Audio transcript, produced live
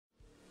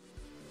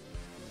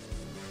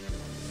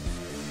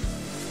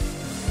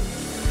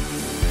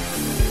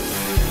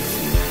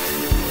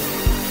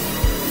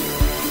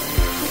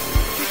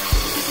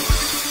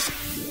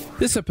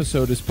This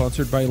episode is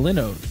sponsored by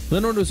Linode.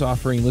 Linode is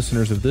offering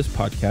listeners of this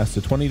podcast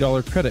a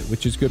 $20 credit,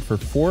 which is good for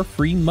 4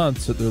 free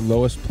months at their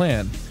lowest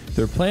plan.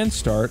 Their plans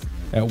start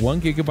at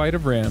 1 gigabyte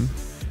of RAM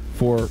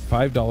for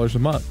 $5 a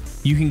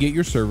month. You can get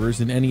your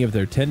servers in any of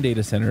their 10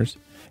 data centers,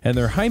 and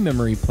their high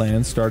memory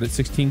plans start at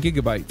 16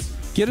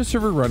 gigabytes. Get a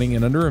server running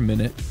in under a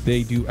minute.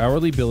 They do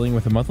hourly billing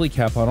with a monthly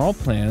cap on all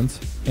plans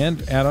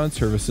and add-on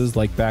services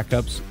like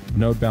backups,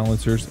 node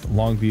balancers,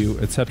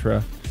 Longview,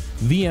 etc.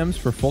 VMs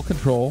for full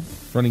control,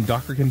 running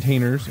Docker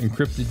containers,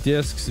 encrypted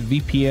disks,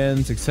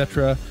 VPNs,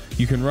 etc.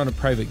 You can run a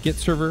private Git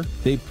server.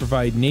 They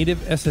provide native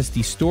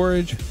SSD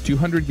storage,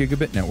 200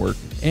 gigabit network,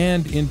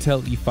 and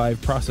Intel E5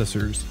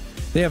 processors.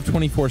 They have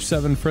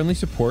 24/7 friendly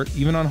support,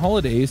 even on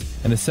holidays,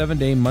 and a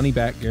 7-day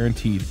money-back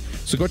guaranteed.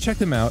 So go check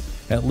them out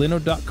at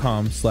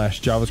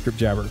linode.com/JavaScript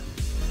Jabber.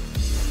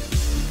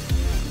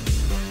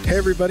 Hey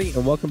everybody,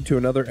 and welcome to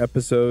another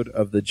episode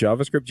of the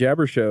JavaScript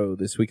Jabber Show.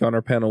 This week on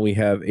our panel we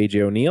have AJ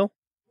O'Neill.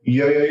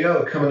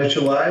 Yo, coming at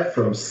you live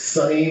from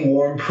sunny,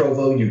 warm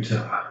Provo,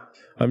 Utah.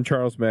 I'm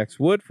Charles Max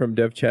Wood from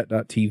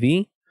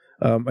devchat.tv.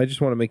 I just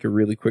want to make a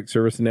really quick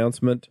service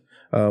announcement.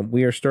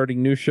 We are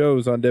starting new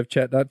shows on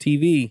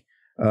devchat.tv.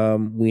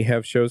 We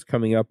have shows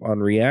coming up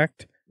on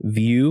React,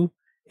 Vue,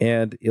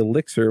 and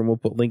Elixir, and we'll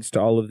put links to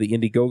all of the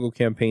Indiegogo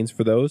campaigns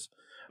for those.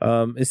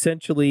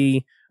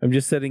 Essentially, I'm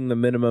just setting the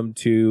minimum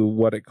to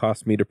what it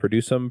costs me to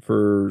produce them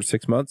for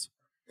 6 months.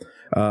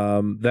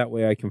 That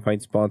way I can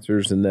find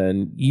sponsors, and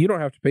then you don't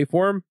have to pay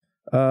for them.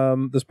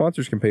 The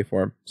sponsors can pay for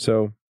them.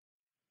 So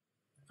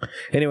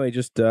anyway,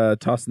 just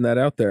tossing that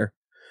out there.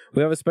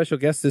 We have a special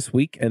guest this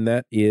week, and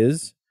that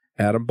is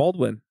Adam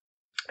Baldwin.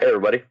 Hey,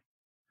 everybody.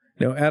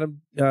 Now,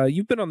 Adam,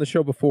 you've been on the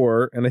show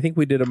before, and I think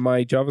we did a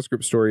My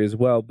JavaScript story as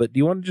well, but do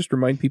you want to just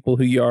remind people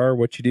who you are,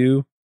 what you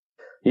do?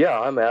 Yeah,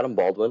 I'm Adam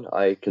Baldwin.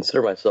 I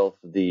consider myself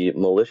the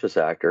malicious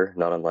actor,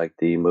 not unlike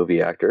the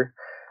movie actor.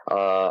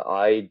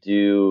 I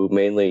do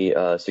mainly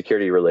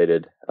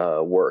security-related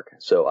work.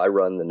 So I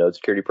run the Node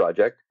Security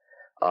Project,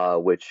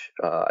 which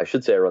I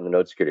should say I run the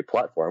Node Security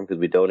Platform because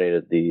we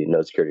donated the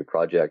Node Security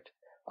Project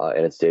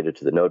and its data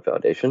to the Node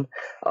Foundation.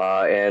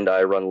 And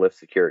I run Lyft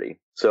Security.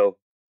 So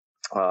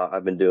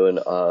I've been doing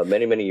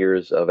many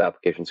years of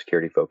application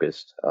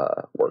security-focused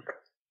work.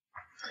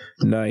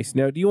 Nice.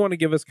 Now, do you want to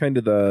give us kind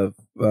of the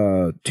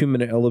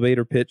 2-minute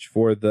elevator pitch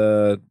for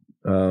the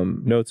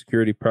Node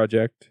Security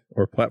Project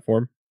or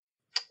platform?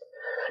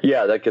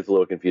 Yeah, that gets a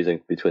little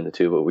confusing between the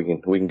two, but we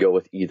can go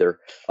with either.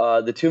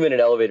 The 2-minute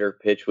elevator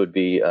pitch would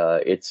be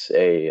it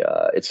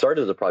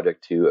started as a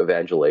project to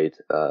evangelize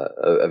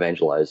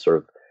sort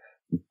of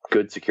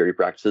good security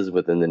practices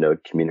within the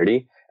Node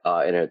community,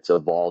 and it's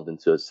evolved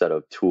into a set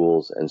of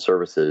tools and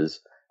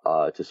services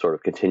to sort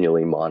of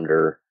continually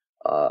monitor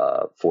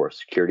for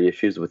security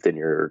issues within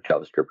your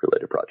JavaScript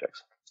related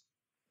projects.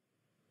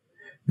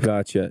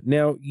 Gotcha.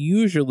 Now,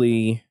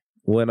 usually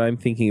when I'm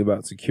thinking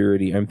about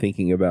security, I'm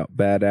thinking about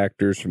bad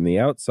actors from the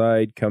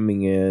outside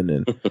coming in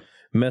and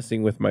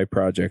messing with my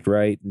project,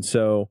 right? And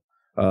so,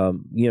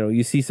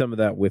 you see some of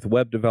that with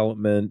web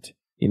development.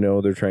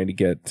 They're trying to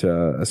get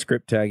a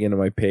script tag into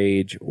my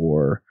page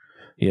or,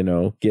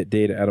 get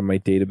data out of my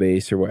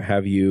database or what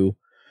have you.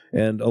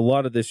 And a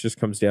lot of this just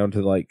comes down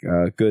to like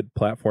good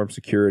platform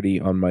security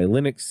on my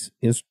Linux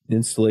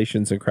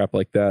installations and crap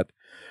like that.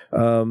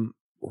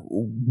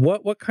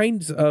 What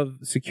kinds of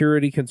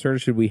security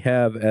concerns should we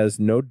have as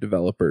Node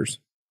developers?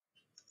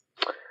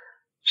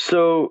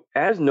 So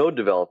as Node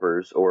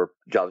developers or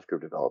JavaScript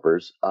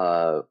developers,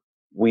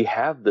 we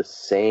have the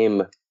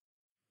same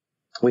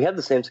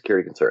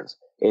security concerns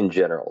in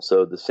general.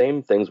 So the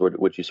same things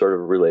which you sort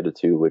of related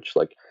to, which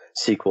like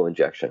SQL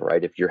injection,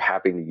 right? If you're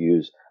having to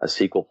use a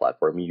SQL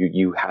platform,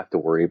 you have to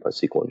worry about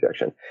SQL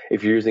injection.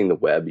 If you're using the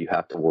web, you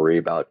have to worry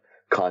about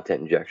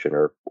content injection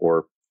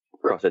or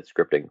cross-site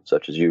scripting,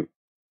 such as you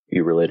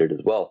related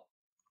as well.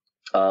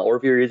 Or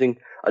if you're using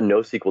a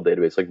NoSQL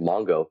database like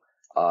Mongo,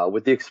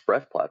 with the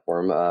Express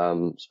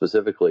platform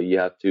specifically, you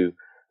have to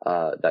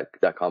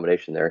that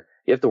combination there.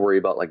 You have to worry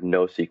about like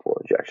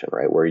NoSQL injection,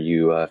 right? Where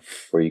you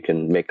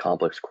can make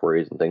complex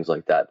queries and things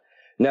like that.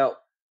 Now,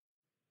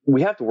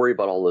 we have to worry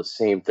about all those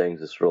same things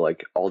as sort of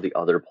like all the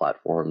other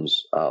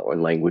platforms or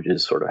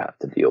languages sort of have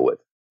to deal with.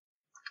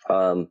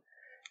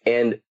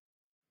 And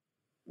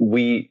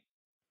we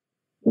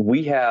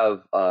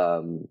have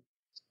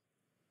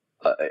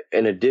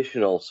an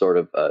additional sort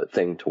of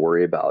thing to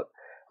worry about.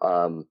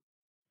 And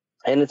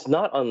it's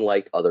not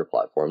unlike other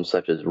platforms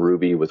such as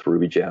Ruby with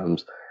Ruby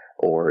gems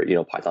or,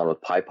 Python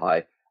with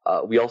PyPy.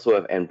 We also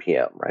have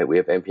NPM, right? We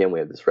have NPM, we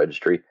have this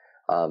registry.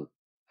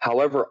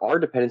 However, our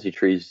dependency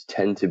trees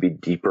tend to be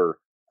deeper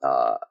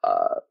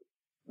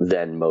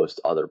than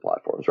most other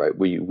platforms, right?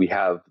 We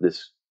have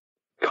this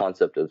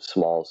concept of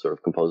small sort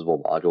of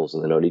composable modules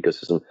in the Node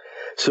ecosystem.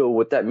 So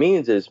what that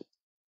means is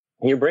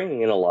you're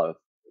bringing in a lot of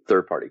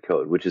third-party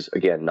code, which is,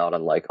 again, not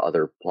unlike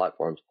other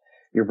platforms.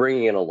 You're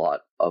bringing in a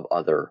lot of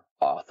other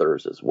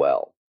authors as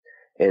well.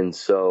 And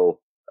so,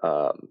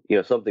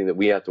 something that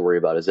we have to worry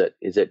about is that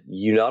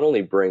you not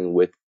only bring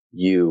with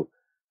you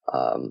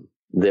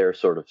their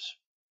sort of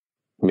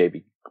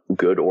maybe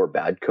good or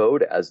bad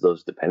code as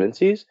those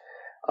dependencies.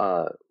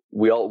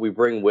 We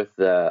bring with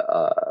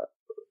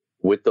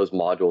with those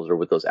modules or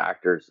with those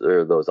actors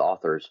or those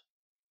authors,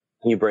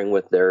 you bring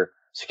with their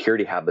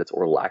security habits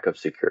or lack of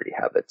security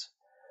habits,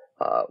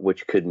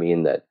 which could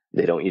mean that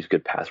they don't use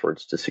good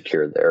passwords to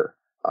secure their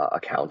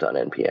account on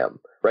NPM,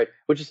 right?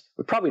 Which is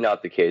probably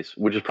not the case,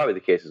 which is probably the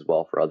case as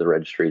well for other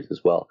registries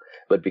as well.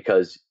 But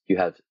because you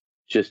have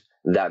just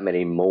that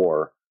many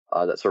more,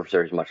 that surface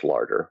area is much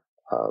larger,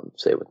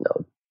 say with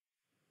Node.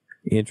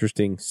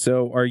 Interesting.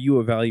 So are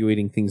you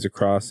evaluating things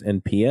across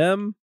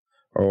NPM,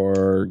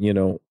 or,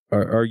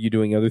 are you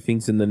doing other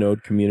things in the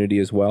Node community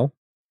as well?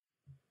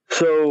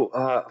 So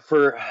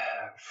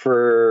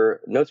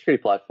for Node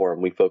Security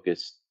Platform, we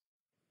focus,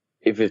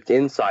 if it's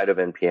inside of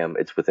NPM,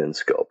 it's within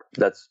scope.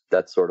 That's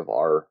sort of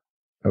our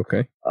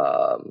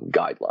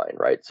guideline,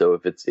 right? So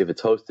if it's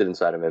hosted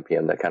inside of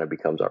NPM, that kind of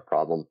becomes our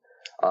problem.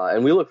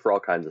 And we look for all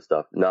kinds of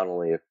stuff, not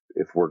only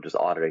if we're just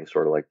auditing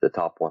sort of like the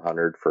top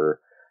 100 for,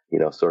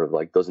 sort of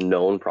like those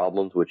known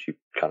problems, which you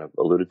kind of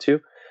alluded to.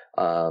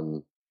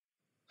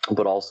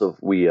 But also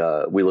we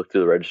look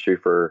through the registry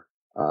for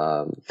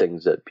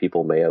things that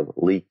people may have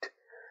leaked.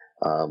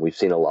 We've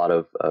seen a lot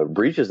of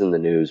breaches in the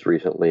news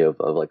recently of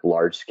like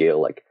large scale,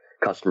 like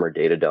customer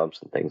data dumps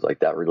and things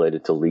like that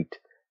related to leaked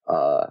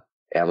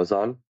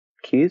Amazon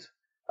keys,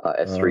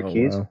 S3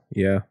 keys. Wow.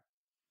 Yeah.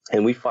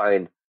 And we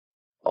find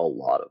a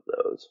lot of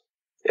those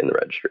in the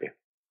registry.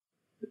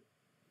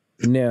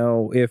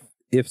 Now,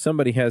 if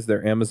somebody has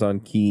their Amazon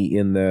key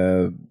in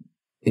their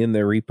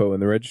repo in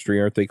the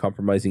registry, aren't they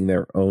compromising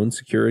their own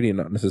security and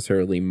not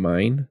necessarily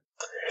mine?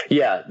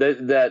 Yeah,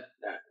 that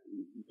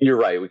you're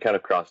right. We kind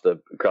of crossed the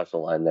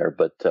line there,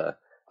 but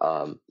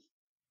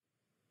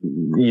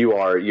you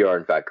are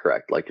in fact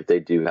correct. Like if they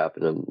do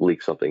happen to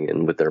leak something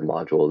in with their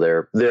module,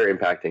 they're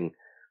impacting,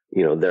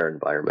 their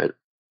environment.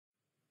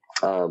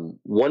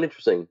 One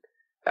interesting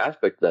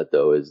aspect of that,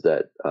 though, is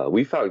that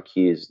we found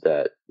keys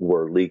that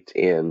were leaked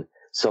in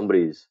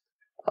somebody's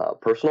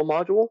personal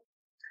module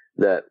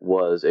that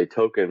was a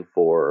token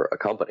for a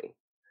company.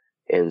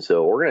 And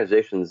so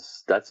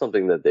organizations, that's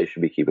something that they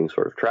should be keeping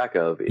sort of track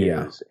of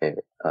is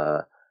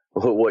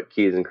what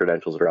keys and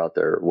credentials are out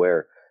there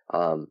where,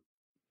 and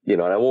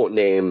I won't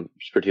name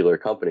particular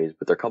companies,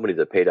 but they're companies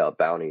that paid out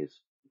bounties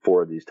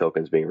for these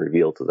tokens being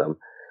revealed to them.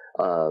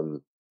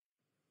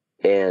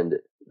 And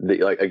they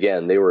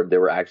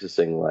were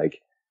accessing like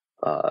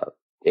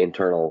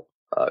internal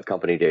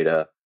company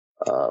data.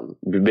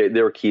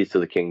 They were keys to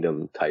the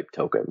kingdom type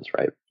tokens,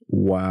 right?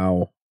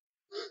 Wow.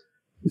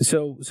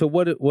 So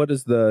what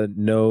does the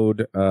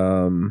Node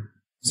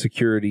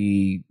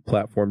security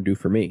platform do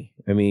for me?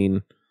 I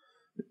mean,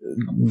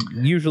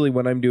 usually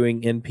when I'm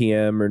doing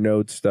NPM or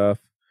Node stuff,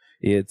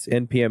 it's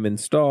NPM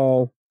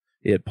install.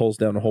 It pulls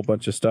down a whole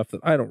bunch of stuff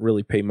that I don't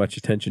really pay much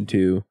attention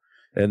to,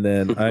 and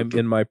then I'm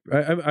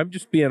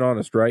just being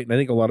honest, right? And I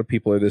think a lot of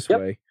people are this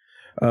way.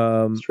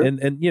 And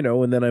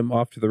then I'm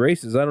off to the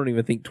races. I don't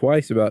even think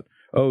twice about,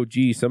 oh,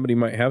 gee, somebody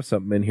might have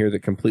something in here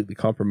that completely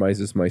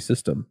compromises my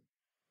system.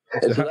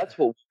 And so that's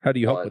what. How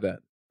do you help with that?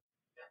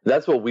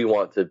 That's what we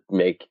want to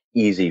make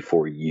easy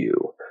for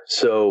you.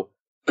 So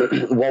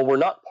while we're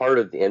not part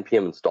of the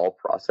NPM install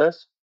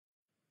process,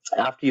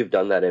 after you've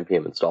done that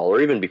NPM install,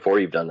 or even before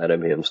you've done that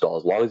NPM install,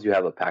 as long as you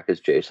have a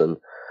package JSON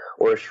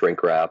or a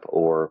shrink wrap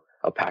or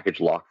a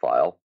package lock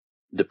file,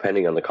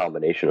 depending on the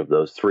combination of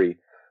those three,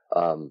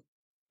 and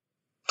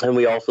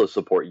we also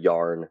support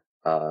Yarn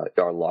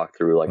lock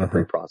through like a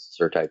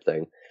preprocessor type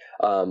thing.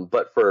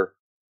 But for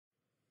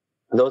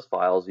those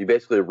files, you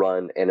basically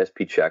run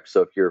NSP checks.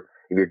 So if you're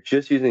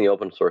just using the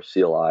open source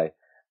CLI,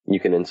 you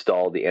can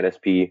install the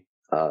NSP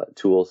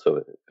tool.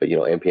 So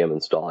npm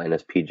install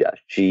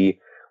NSP-G,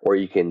 or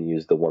you can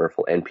use the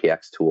wonderful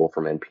NPX tool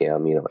from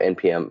NPM.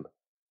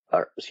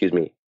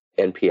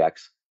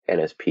 NPX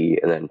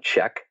NSP, and then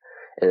check.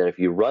 And then if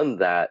you run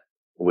that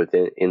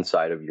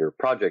inside of your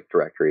project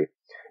directory,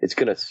 it's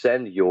going to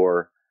send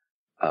your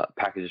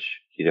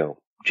package,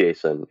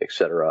 JSON,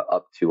 etc.,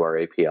 up to our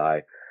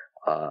API.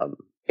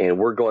 And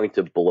we're going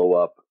to blow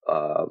up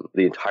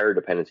the entire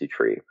dependency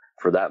tree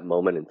for that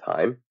moment in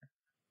time.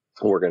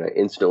 We're going to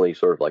instantly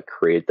sort of like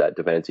create that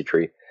dependency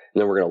tree.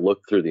 And then we're going to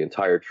look through the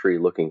entire tree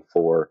looking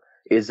for,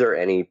 is there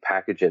any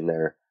package in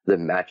there that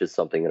matches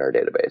something in our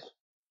database?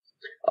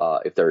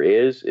 If there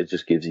is, it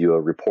just gives you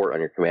a report on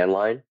your command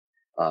line,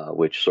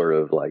 which sort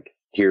of like,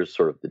 here's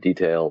sort of the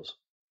details.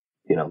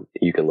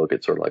 You can look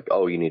at sort of like,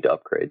 oh, you need to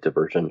upgrade to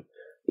version,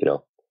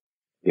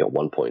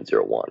 1.01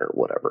 or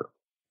whatever.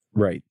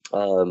 Right.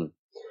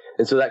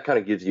 And so that kind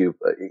of gives you,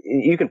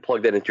 you can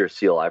plug that into your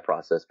CLI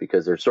process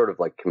because there's sort of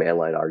like command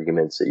line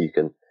arguments that you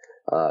can,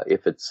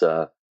 if it's,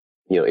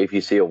 if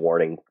you see a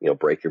warning,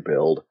 break your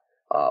build,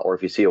 or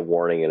if you see a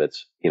warning and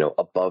it's,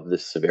 above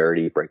this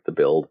severity, break the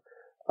build.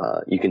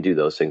 You can do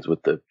those things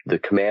with the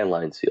command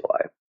line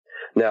CLI.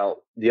 Now,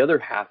 the other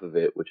half of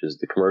it, which is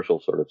the commercial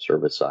sort of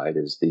service side,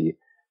 is the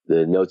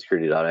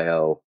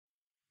nodesecurity.io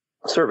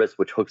service,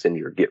 which hooks into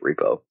your Git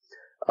repo.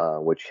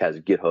 which has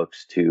Git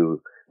hooks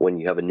to when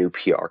you have a new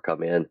PR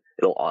come in,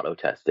 it'll auto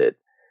test it.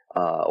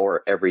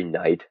 Or every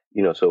night,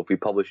 so if we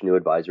publish new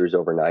advisories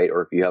overnight,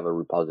 or if you have a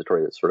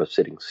repository that's sort of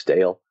sitting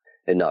stale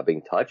and not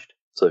being touched,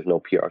 so there's no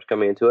PRs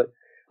coming into it,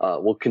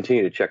 we'll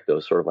continue to check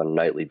those sort of on a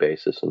nightly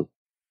basis and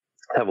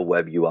have a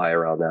web UI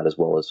around that, as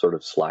well as sort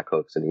of Slack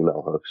hooks and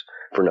email hooks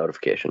for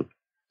notification.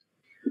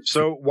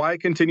 So why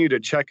continue to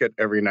check it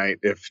every night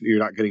if you're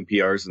not getting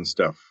PRs and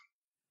stuff?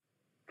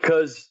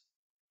 Because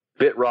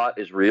bit rot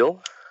is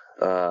real.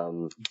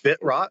 Bit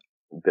rot?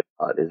 Bit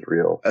rot is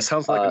real. That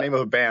sounds like the name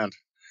of a band.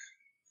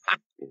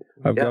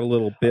 I've got a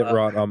little bit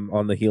rot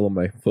on the heel of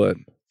my foot.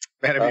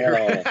 Man, have you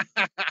heard?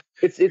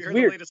 It's you heard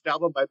weird. The latest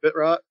album by Bit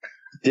Rot?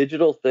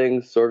 Digital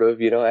things sort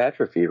of,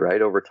 atrophy,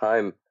 right? Over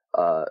time,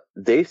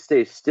 they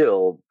stay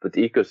still, but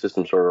the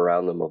ecosystem sort of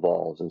around them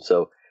evolves. And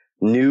so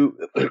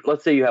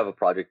let's say you have a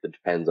project that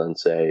depends on,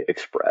 say,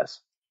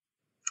 Express,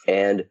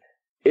 and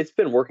it's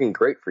been working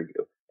great for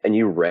you. And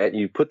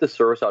you put the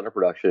service out into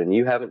production and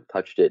you haven't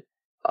touched it,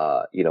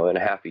 in a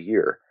half a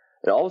year.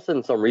 And all of a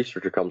sudden some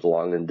researcher comes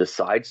along and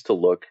decides to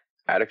look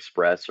at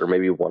Express or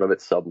maybe one of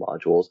its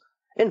submodules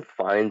and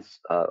finds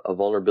a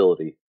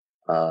vulnerability.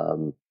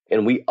 And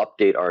we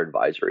update our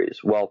advisories.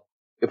 Well,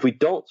 if we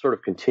don't sort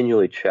of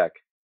continually check,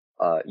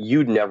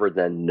 you'd never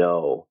then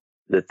know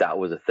that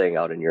was a thing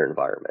out in your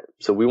environment.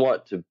 So we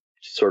want to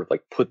sort of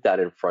like put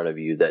that in front of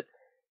you that,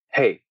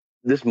 hey,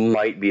 this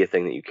might be a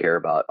thing that you care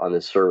about on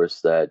this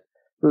service that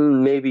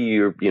maybe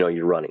you're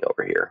running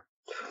over here.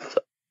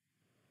 So.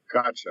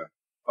 Gotcha.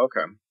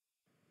 Okay.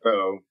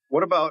 So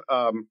what about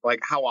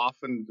how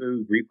often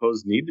do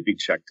repos need to be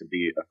checked to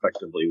be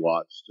effectively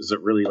watched? Is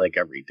it really like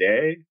every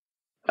day?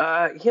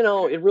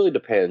 It really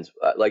depends.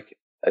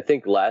 I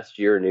think last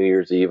year, New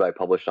Year's Eve, I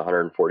published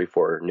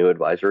 144 new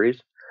advisories,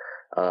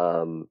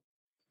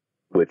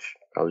 which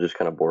I was just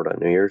kind of bored on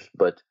New Year's,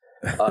 but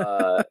and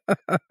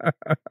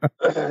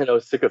I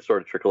was sick of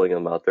sort of trickling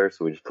them out there,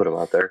 so we just put them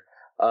out there.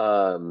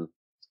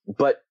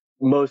 But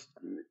most,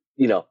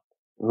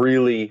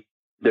 really,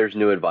 there's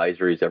new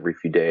advisories every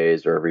few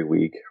days or every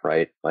week,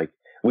 right? Like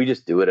we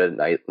just do it at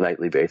a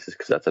nightly basis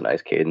because that's a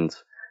nice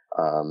cadence.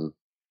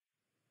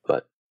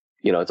 But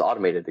it's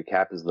automated. It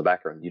happens in the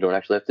background. You don't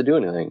actually have to do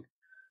anything.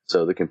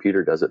 So the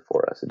computer does it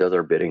for us. It does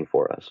our bidding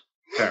for us.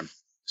 Okay.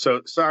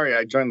 So sorry,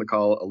 I joined the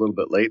call a little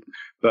bit late,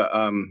 but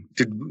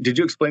did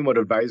you explain what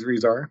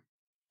advisories are?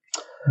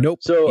 Nope.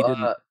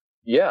 So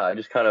yeah, I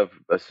just kind of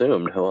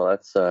assumed. Well,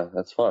 that's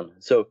fun.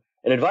 So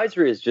an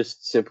advisory is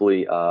just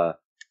simply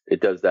it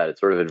does that. It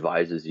sort of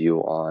advises you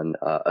on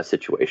a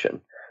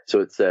situation. So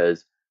it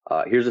says,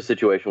 here's a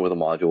situation with a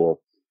module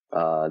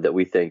that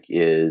we think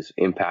is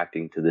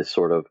impacting to this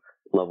sort of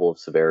level of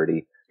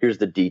severity. Here's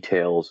the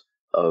details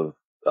of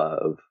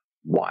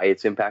why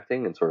it's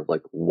impacting and sort of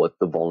like what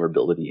the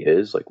vulnerability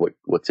is, like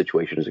what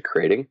situation is it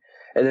creating,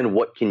 and then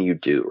what can you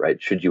do,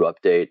 right? Should you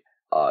update?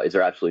 Is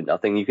there absolutely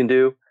nothing you can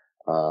do?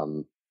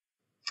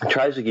 It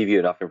tries to give you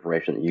enough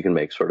information that you can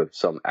make sort of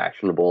some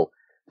actionable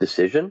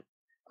decision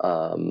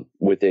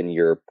within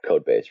your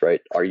code base,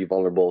 right? Are you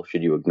vulnerable?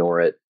 Should you ignore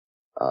it?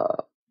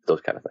 Those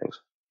kind of things.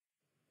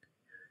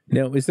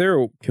 Now, is there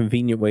a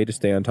convenient way to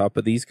stay on top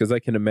of these? Because I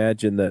can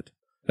imagine that,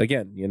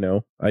 again,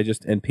 I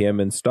just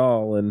npm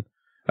install and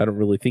I don't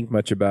really think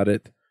much about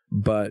it.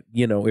 But,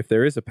 if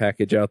there is a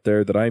package out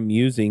there that I'm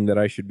using that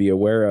I should be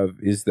aware of,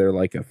 is there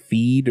like a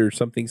feed or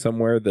something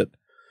somewhere that,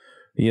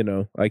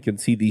 I can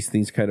see these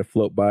things kind of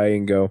float by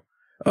and go,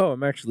 oh,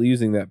 I'm actually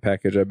using that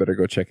package. I better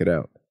go check it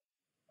out.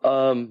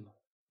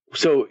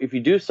 So if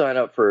you do sign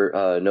up for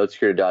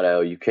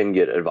nodesecurity.io, you can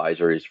get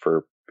advisories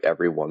for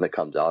every one that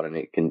comes out,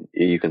 and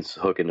you can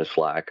hook into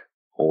Slack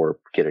or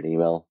get an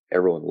email.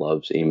 Everyone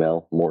loves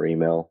email. More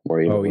email.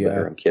 Oh, yeah.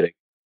 Better.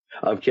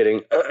 I'm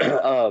kidding.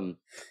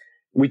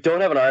 We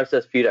don't have an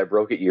RSS feed. I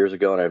broke it years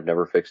ago and I've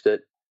never fixed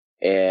it.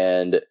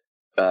 And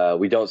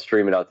we don't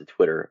stream it out to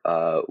Twitter.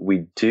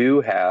 We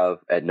do have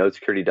at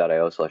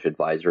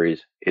nodesecurity.io/advisories.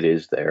 It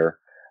is there.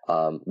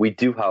 We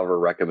do, however,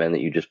 recommend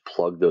that you just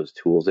plug those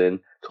tools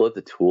in to let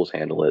the tools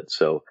handle it.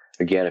 So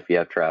again, if you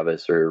have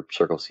Travis or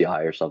Circle CI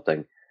or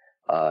something,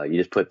 you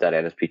just put that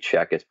NSP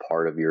check as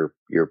part of your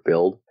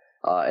build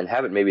and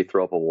have it maybe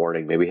throw up a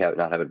warning, maybe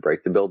not have it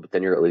break the build, but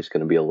then you're at least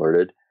going to be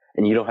alerted.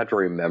 And you don't have to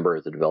remember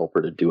as a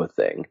developer to do a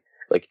thing.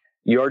 Like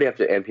you already have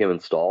to npm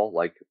install.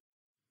 Like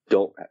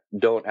don't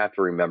have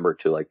to remember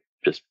to like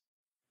just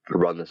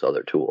run this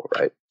other tool,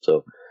 right?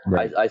 So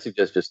right. I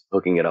suggest just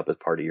hooking it up as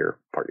part of your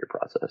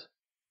process.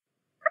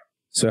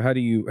 So how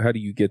do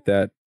you get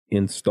that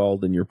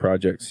installed in your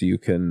project so you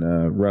can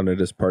run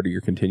it as part of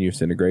your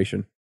continuous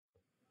integration?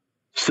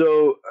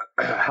 So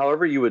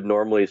however you would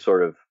normally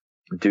sort of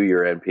do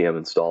your npm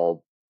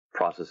install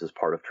process as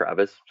part of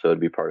Travis, so it'd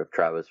be part of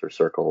Travis or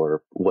Circle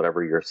or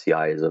whatever your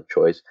CI is of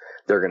choice.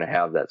 They're going to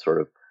have that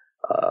sort of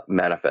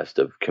manifest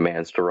of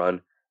commands to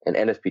run, and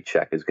NSP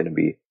check is going to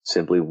be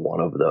simply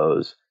one of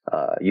those.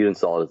 You'd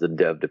install it as a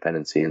dev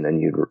dependency, and then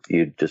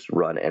you'd just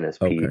run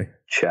NSP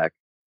check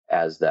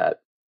as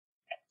that.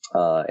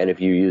 And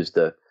if you use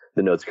the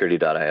the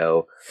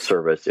nodesecurity.io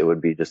service, it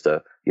would be just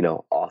a,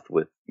 auth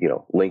with,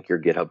 link your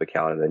GitHub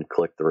account and then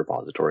click the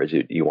repositories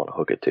you want to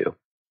hook it to.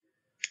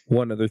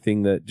 One other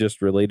thing that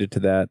just related to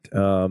that,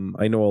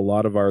 I know a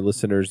lot of our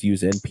listeners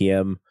use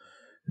NPM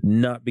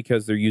not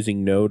because they're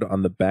using Node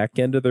on the back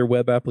end of their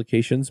web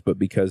applications, but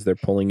because they're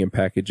pulling in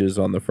packages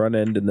on the front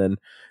end and then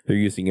they're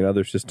using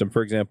another system.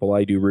 For example,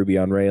 I do Ruby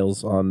on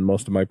Rails on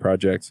most of my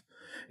projects.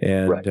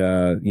 And, right.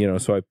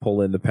 So I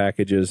pull in the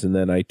packages and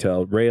then I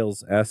tell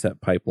Rails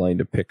Asset Pipeline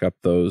to pick up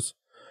those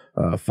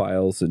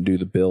files and do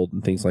the build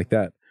and things like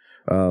that.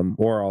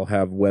 Or I'll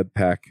have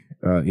Webpack,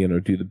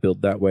 do the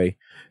build that way.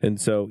 And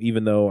so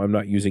even though I'm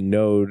not using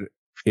Node,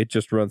 it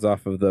just runs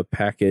off of the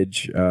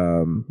package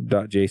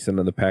 .json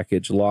and the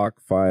package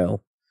lock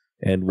file,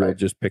 and we'll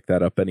just pick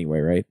that up anyway,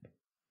 right?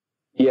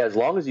 Yeah, as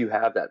long as you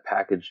have that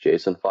package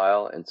JSON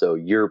file, and so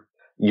your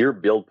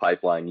build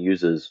pipeline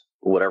uses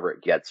whatever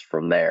it gets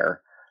from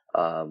there,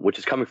 which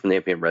is coming from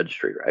the NPM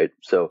registry, right?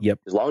 So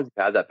as long as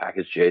you have that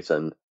package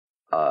JSON,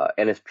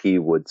 NSP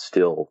would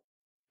still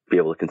be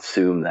able to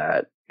consume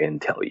that and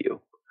tell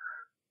you.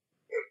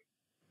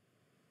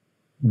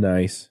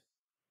 Nice.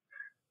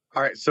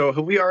 All right, so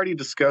have we already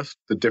discussed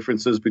the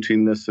differences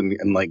between this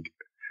and like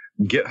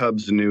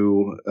GitHub's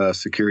new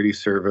security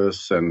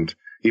service, and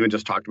even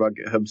just talked about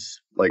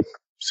GitHub's like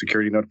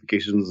security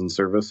notifications and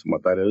service and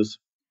what that is?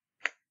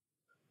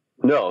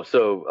 No,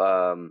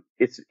 so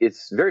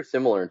it's very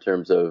similar in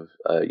terms of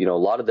a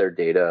lot of their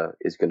data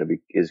is going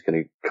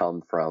to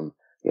come from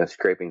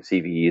scraping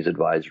CVEs,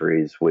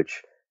 advisories,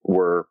 which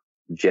we're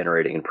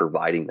generating and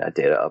providing that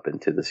data up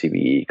into the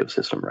CVE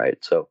ecosystem, right?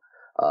 So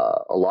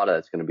a lot of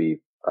that's going to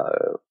be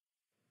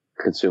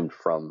consumed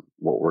from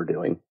what we're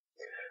doing.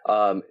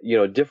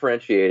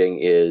 Differentiating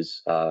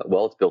is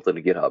it's built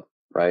into GitHub,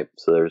 right?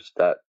 So there's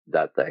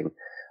that thing.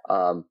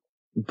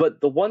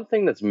 But the one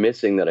thing that's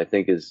missing that I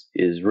think is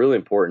really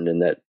important,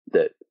 and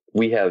that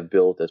we have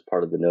built as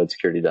part of the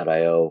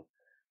nodesecurity.io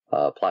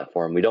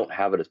platform, we don't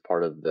have it as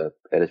part of the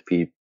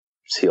NSP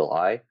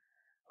CLI,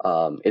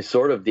 is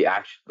sort of the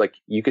action. Like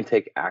you can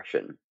take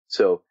action.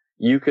 So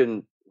you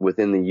can,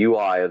 within the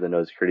UI of the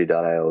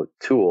nodesecurity.io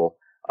tool,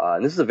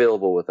 and this is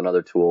available with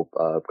another tool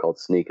called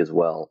Sneak as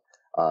well.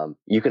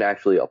 You can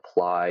actually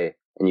apply,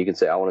 and you can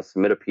say, I want to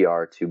submit a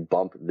PR to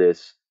bump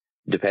this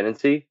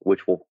dependency,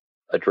 which will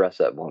address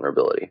that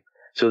vulnerability.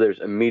 So there's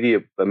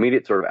immediate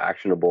sort of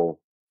actionable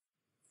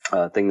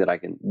thing that I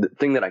can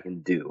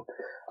do.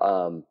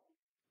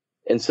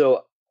 And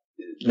so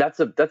that's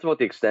about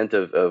the extent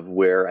of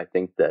where I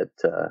think that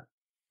the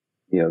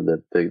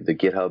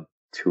GitHub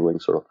tooling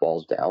sort of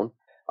falls down.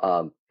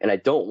 And I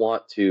don't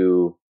want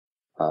to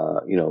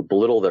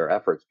belittle their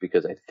efforts,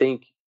 because I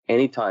think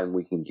anytime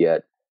we can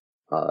get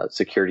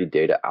security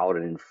data out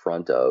and in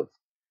front of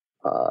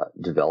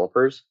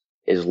developers,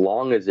 as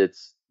long as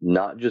it's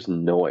not just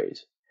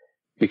noise,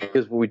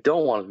 because what we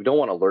don't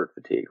want alert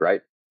fatigue,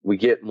 right? We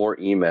get more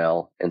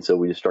email, and so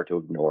we just start to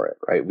ignore it,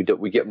 right?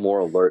 We get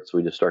more alerts, so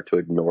we just start to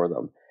ignore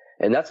them.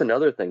 And that's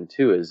another thing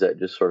too, is that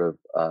just sort of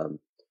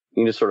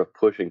you can just sort of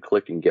push and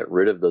click and get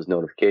rid of those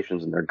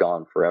notifications, and they're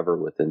gone forever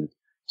within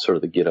sort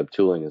of the GitHub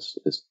tooling, as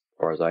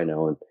far as I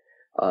know.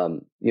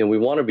 And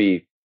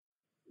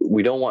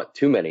we don't want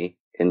too many,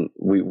 and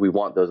we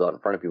want those out in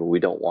front of people. We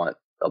don't want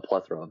a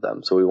plethora of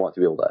them, so we want to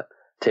be able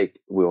to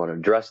we want to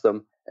address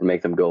them and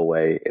make them go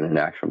away in an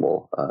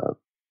actionable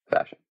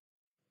fashion.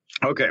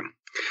 Okay,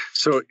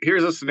 so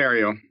here's a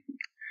scenario.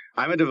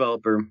 I'm a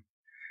developer,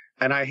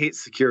 and I hate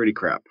security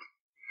crap.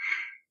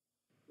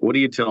 What do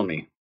you tell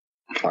me?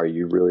 Are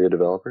you really a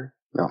developer?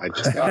 No, I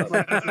just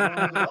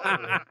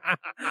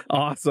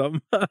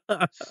awesome.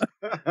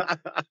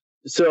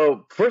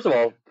 So first of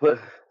all,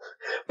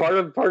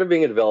 part of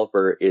being a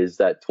developer is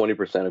that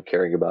 20% of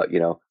caring about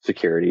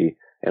security,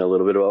 and a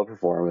little bit about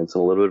performance,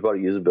 and a little bit about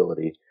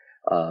usability.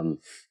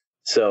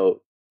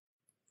 So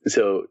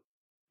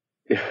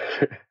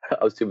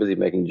I was too busy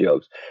making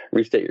jokes.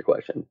 Restate your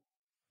question.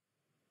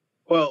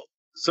 Well,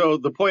 so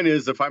the point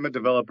is, if I'm a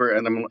developer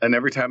and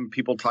every time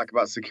people talk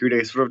about security,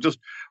 I sort of just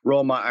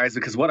roll my eyes,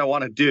 because what I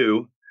want to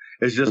do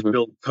is just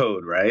build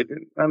code, right?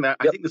 And I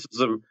think this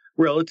is a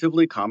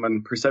relatively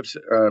common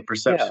perception,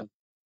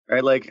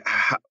 right? Like,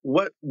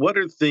 what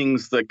are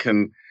things that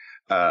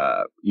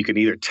you can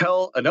either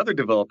tell another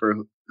developer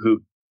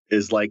who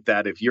is like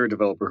that, if you're a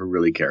developer who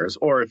really cares,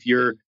 or if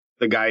you're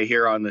the guy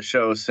here on the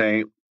show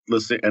saying,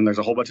 listen, and there's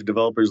a whole bunch of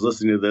developers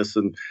listening to this,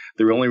 and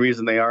the only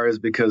reason they are is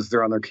because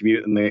they're on their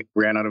commute and they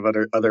ran out of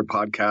other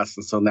podcasts,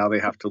 and so now they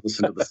have to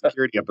listen to the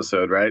security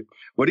episode, right?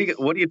 What do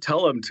you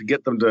tell them to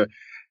get them to,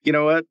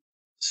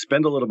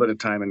 spend a little bit of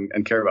time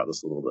and care about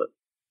this a little bit?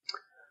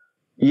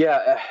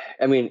 Yeah,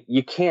 I mean,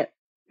 you can't.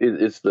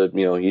 It's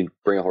you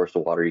bring a horse to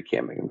water, you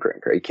can't make him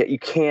drink, right? You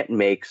can't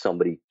make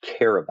somebody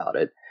care about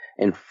it.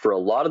 And for a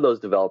lot of those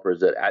developers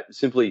that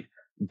simply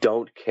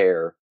don't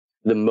care,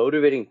 the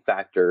motivating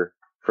factor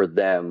for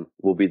them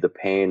will be the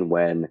pain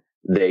when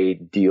they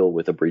deal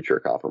with a breach or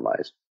a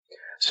compromise.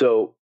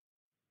 So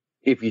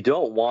if you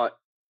don't want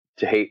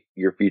to hate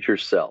your future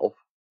self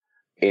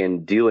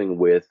in dealing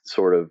with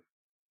sort of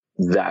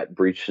that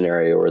breach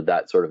scenario or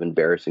that sort of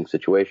embarrassing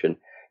situation,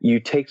 you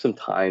take some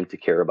time to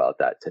care about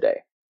that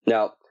today.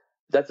 Now,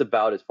 that's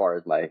about as far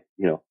as my,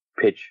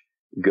 pitch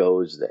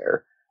goes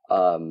there.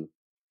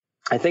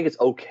 I think it's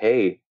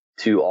okay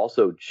to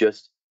also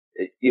just,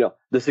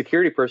 the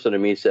security person to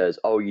me says,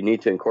 oh, you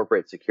need to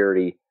incorporate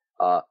security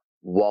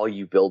while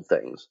you build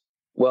things.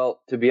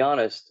 Well, to be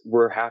honest,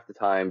 we're half the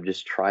time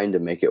just trying to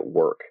make it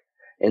work.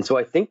 And so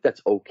I think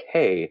that's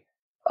okay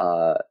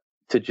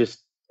to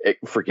just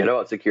forget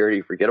about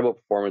security, forget about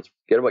performance,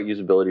 forget about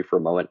usability for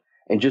a moment,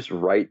 and just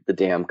write the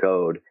damn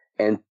code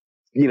and,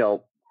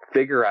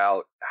 figure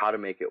out how to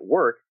make it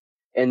work,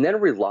 and then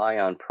rely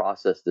on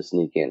process to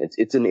sneak in.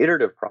 It's an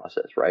iterative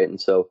process, right? And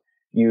so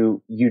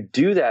you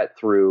do that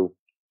through,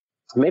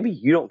 maybe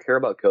you don't care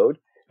about code,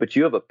 but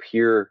you have a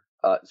peer,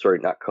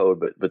 not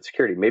code, but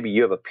security. Maybe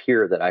you have a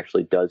peer that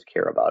actually does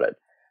care about it.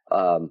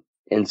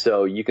 And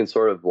so you can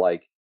sort of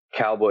like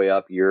cowboy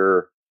up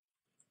your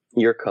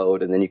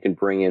code, and then you can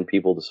bring in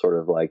people to sort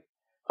of like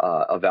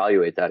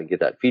evaluate that and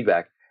get that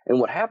feedback. And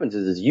what happens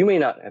is you may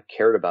not have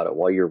cared about it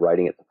while you're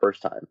writing it the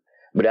first time,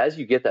 but as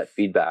you get that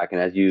feedback and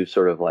as you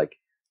sort of like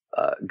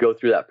go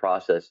through that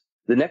process,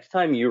 the next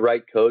time you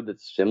write code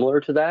that's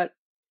similar to that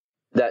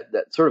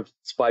sort of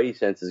spidey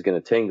sense is going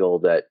to tingle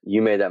that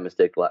you made that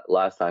mistake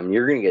last time.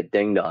 You're going to get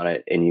dinged on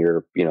it in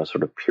your,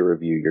 sort of peer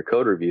review, your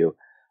code review,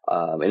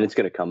 and it's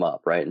going to come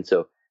up, right? And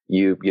so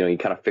you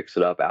kind of fix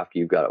it up after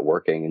you've got it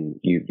working, and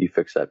you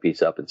fix that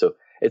piece up. And so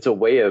it's a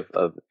way of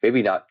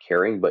maybe not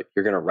caring, but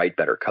you're going to write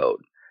better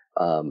code.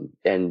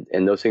 And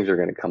those things are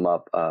going to come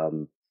up,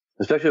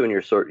 especially when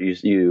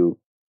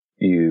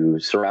you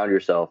surround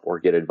yourself or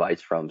get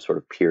advice from sort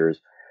of peers,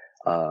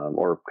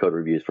 or code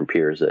reviews from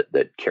peers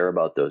that care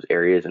about those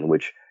areas in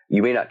which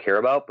you may not care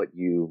about, but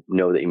you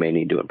know that you may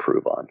need to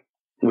improve on,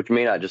 which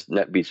may not just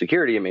be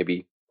security, it may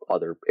be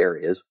other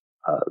areas,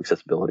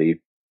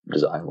 accessibility,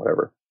 design,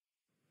 whatever.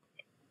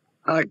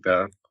 I like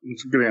that.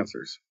 Those are good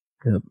answers.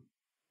 Yep.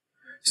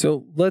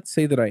 So let's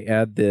say that I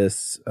add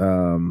this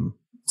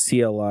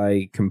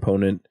CLI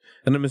component,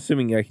 and I'm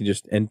assuming I can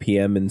just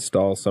npm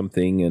install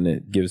something, and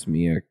it gives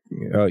me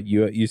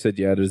you said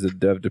you added as a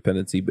dev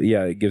dependency, but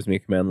yeah, it gives me a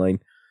command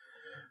line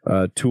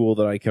tool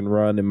that I can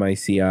run in my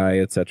CI,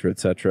 et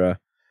cetera,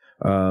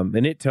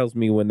 and it tells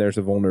me when there's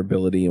a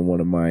vulnerability in one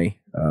of my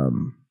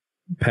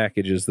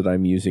packages that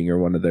I'm using or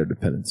one of their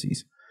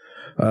dependencies.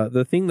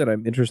 The thing that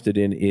I'm interested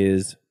in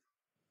is,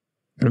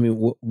 I mean,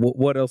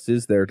 what else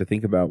is there to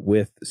think about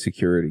with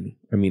security?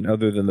 I mean,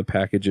 other than the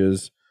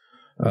packages,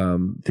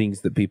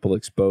 things that people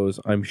expose,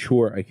 I'm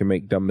sure I can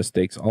make dumb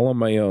mistakes all on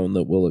my own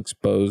that will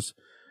expose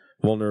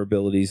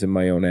vulnerabilities in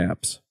my own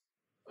apps.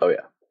 Oh,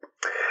 yeah.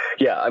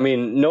 Yeah, I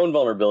mean, known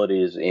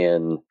vulnerabilities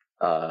in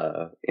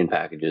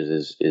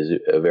packages is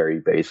a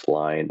very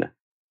baseline,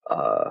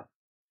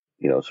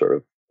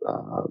 sort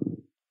of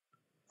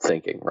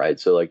thinking, right?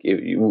 So, like,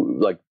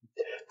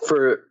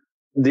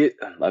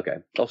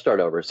 I'll start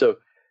over. So,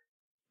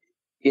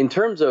 in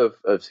terms of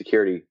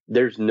security,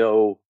 there's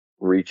no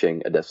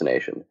reaching a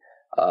destination.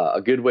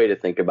 A good way to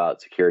think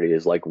about security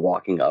is like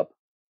walking up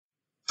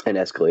an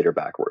escalator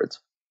backwards.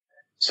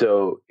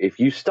 So if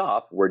you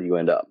stop, where do you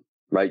end up?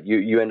 Right?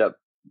 You end up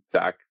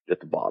back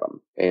at the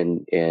bottom,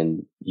 and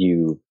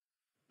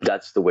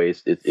that's the way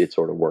it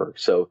sort of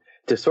works. So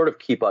to sort of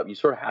keep up, you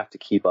sort of have to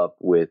keep up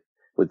with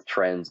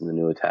trends and the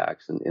new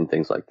attacks and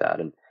things like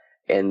that.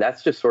 And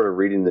that's just sort of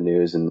reading the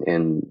news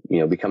and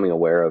becoming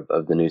aware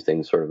of the new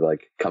things sort of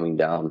like coming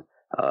down,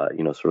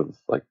 sort of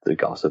like the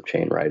gossip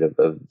chain, right,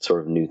 of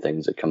sort of new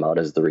things that come out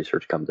as the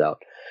research comes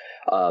out.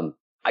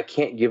 I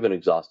can't give an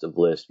exhaustive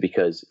list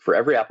because for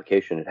every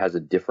application, it has a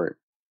different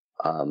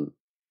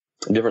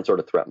sort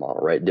of threat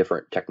model, right?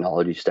 Different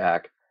technology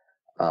stack.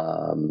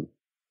 And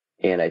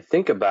I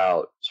think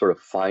about sort of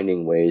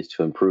finding ways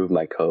to improve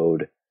my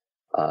code,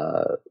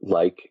 I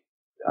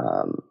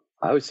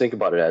always think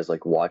about it as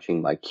like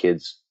watching my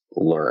kids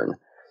learn.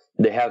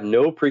 They have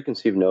no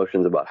preconceived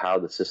notions about how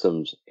the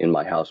systems in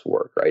my house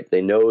work, right?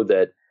 They know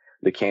that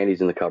the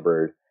candy's in the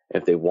cupboard,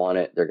 and if they want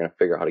it, they're going to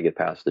figure out how to get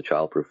past the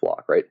childproof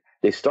lock, right?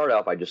 They start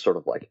out by just sort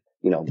of like,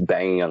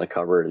 banging on the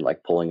cupboard and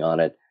like pulling on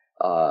it.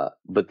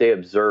 But they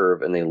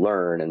observe and they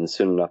learn, and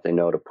soon enough they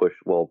know to push.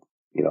 Well,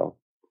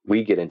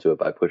 we get into it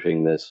by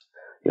pushing this,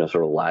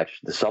 sort of latch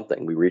to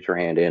something. We reach our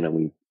hand in and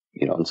we,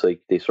 and so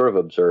they sort of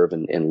observe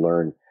and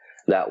learn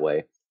that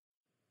way.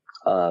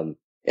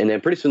 And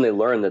then pretty soon they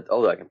learn that,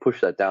 I can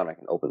push that down, I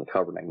can open the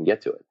cupboard, and I can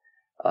get to it.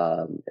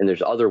 And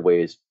there's other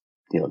ways,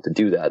 to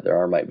do that. Their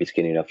arm might be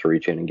skinny enough to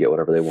reach in and get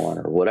whatever they want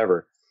or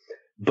whatever.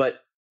 But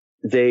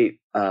they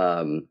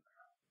have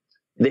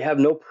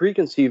no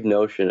preconceived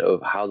notion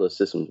of how those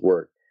systems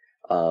work.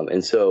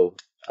 And so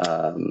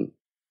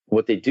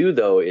what they do,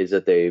 though, is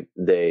that they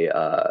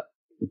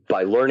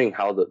by learning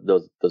how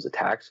those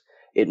attacks,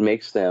 it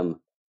makes them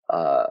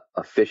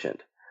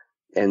efficient.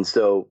 And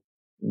so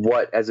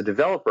as a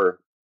developer,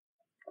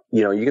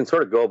 you can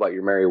sort of go about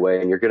your merry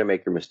way, and you're going to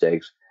make your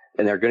mistakes,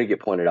 and they're going to get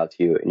pointed out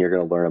to you, and you're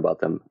going to learn about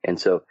them. And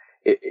so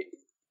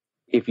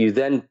if you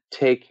then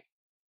take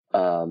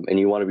and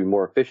you want to be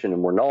more efficient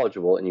and more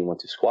knowledgeable, and you want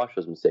to squash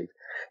those mistakes,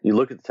 you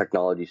look at the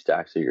technology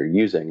stacks that you're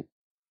using,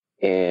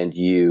 and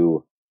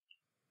you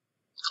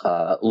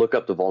look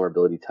up the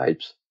vulnerability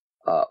types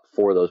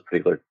for those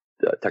particular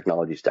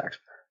technology stacks,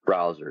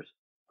 browsers,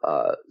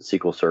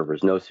 SQL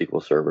servers,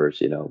 NoSQL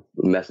servers,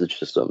 message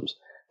systems,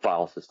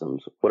 file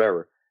systems,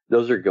 whatever.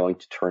 Those are going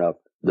to turn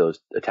up those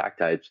attack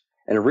types,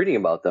 and reading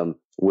about them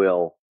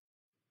will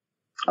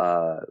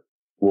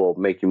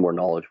make you more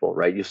knowledgeable,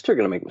 right? You're still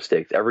going to make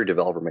mistakes. Every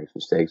developer makes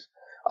mistakes.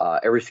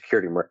 Every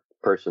security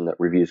person that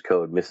reviews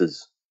code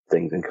misses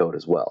things in code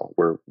as well.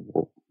 We're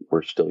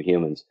still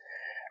humans.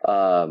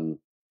 And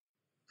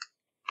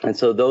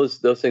so those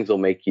things will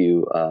make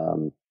you,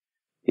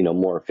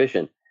 more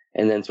efficient.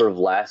 And then sort of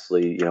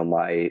lastly,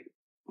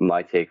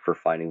 my take for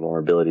finding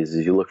vulnerabilities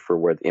is you look for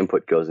where the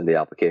input goes in the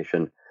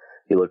application.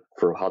 You look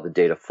for how the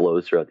data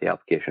flows throughout the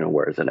application and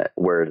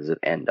where does it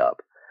end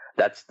up.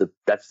 That's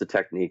the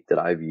technique that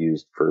I've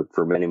used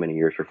for many, many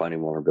years for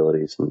finding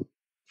vulnerabilities, and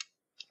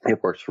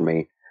it works for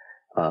me.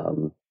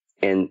 And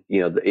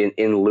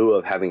in lieu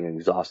of having an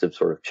exhaustive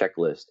sort of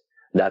checklist,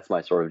 that's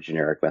my sort of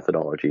generic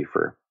methodology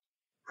for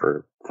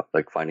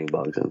like finding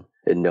bugs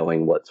and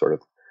knowing what sort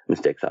of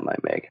mistakes I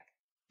might make.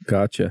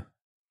 Gotcha.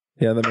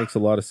 Yeah, that makes a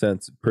lot of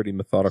sense. Pretty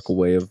methodical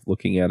way of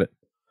looking at it.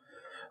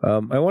 I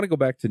want to go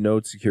back to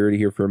node security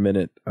here for a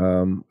minute.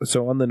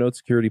 So on the node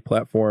security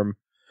platform,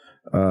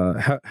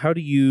 how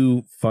do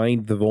you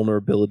find the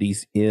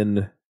vulnerabilities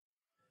in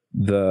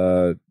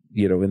the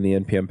in the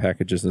NPM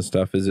packages and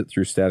stuff? Is it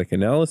through static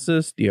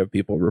analysis? Do you have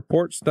people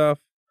report stuff?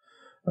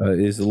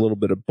 Is it a little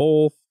bit of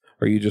both?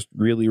 Are you just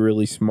really,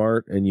 really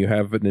smart and you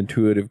have an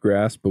intuitive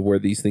grasp of where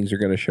these things are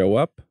going to show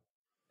up?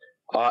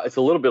 It's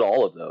a little bit of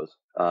all of those.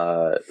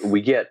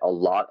 We get a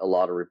lot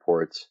of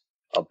reports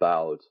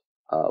about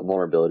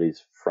vulnerabilities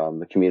from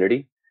the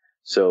community.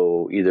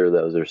 So either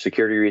those are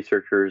security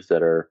researchers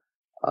that are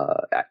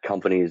at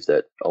companies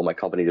that, my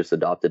company just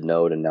adopted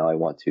Node and now I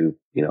want to,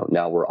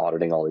 now we're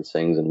auditing all these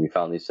things and we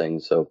found these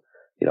things. So,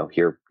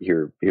 here's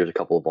a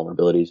couple of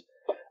vulnerabilities.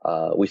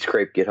 We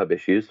scrape GitHub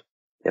issues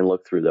and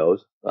look through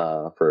those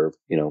for,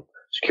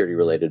 security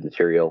related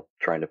material,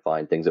 trying to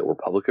find things that were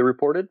publicly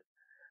reported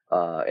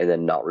and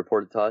then not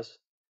reported to us.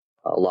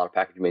 A lot of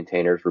package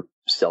maintainers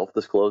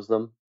self-disclose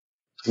them.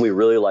 We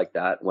really like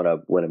that when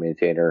a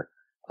maintainer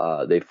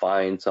they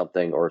find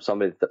something or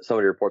somebody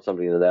reports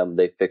something to them,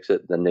 they fix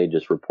it, then they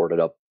just report it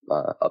up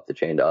the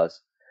chain to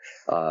us,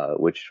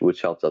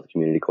 which helps out the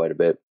community quite a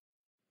bit.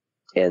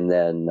 And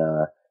then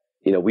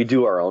we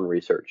do our own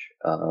research,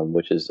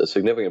 which is a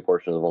significant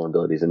portion of the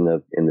vulnerabilities in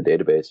the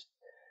database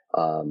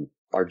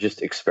are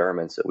just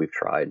experiments that we've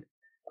tried.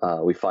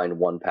 We find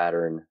one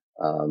pattern,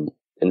 and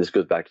this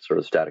goes back to sort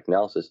of static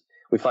analysis.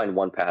 We find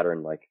one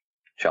pattern like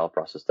child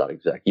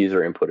process.exec,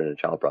 user input in a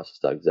child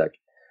process.exec.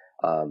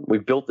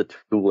 We've built the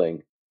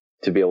tooling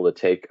to be able to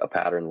take a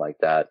pattern like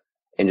that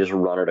and just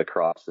run it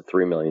across the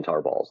 3 million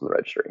tar balls in the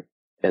registry,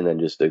 and then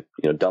just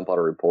dump out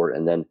a report,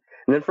 and then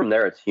from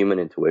there it's human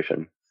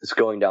intuition. It's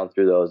going down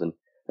through those and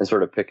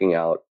sort of picking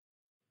out,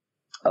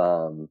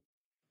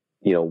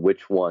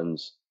 which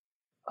ones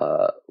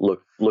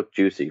look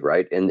juicy,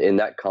 right? And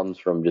that comes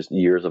from just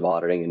years of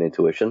auditing and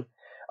intuition,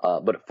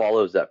 but it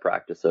follows that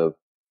practice of,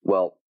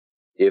 well,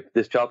 if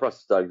this child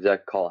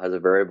process.exec call has a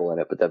variable in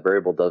it, but that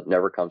variable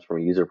never comes from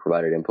a user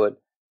provided input,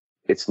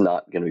 it's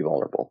not going to be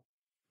vulnerable.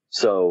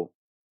 So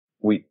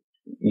you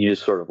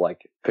just sort of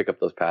like pick up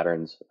those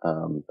patterns.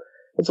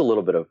 It's a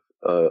little bit of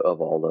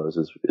all those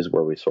is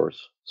where we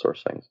source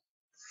things.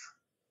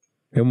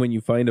 And when you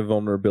find a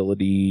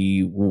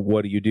vulnerability,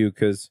 what do you do?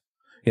 Because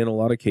in a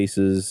lot of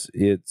cases,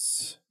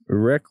 it's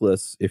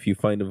reckless if you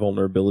find a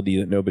vulnerability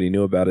that nobody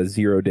knew about, a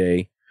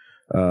 0-day,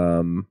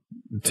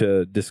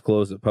 to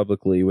disclose it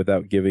publicly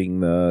without giving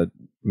the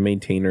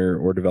maintainer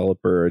or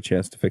developer a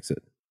chance to fix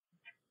it.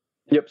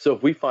 Yep. So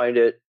if we find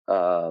it,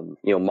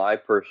 my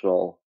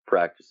personal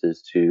practice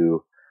is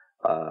to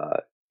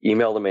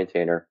email the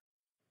maintainer.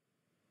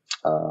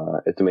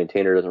 If the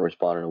maintainer doesn't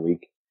respond in a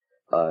week,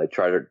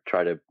 try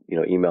to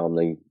email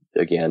them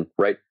again.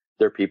 Right?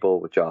 They're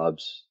people with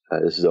jobs.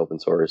 This is open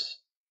source.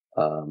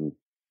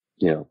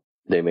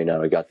 They may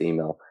not have got the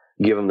email.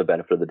 Give them the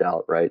benefit of the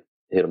doubt. Right?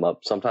 Hit them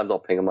up. Sometimes I'll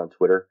ping them on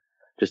Twitter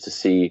just to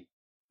see,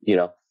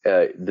 do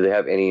they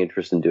have any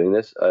interest in doing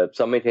this?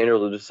 Some maintainers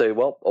will just say,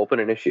 well, open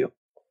an issue,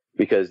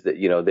 because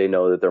they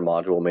know that their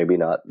module may be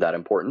not that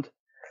important,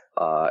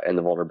 and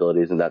the vulnerability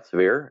isn't that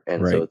severe.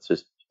 And right. So it's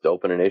just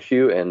open an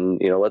issue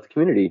and, let the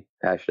community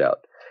hash it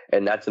out.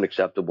 And that's an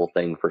acceptable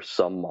thing for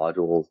some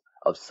modules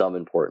of some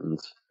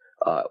importance,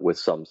 with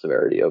some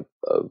severity of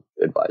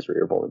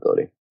advisory or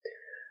vulnerability.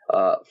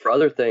 For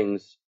other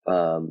things,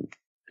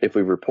 if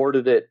we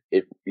reported it,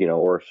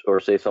 or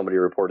say somebody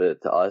reported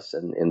it to us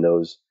and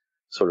those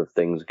sort of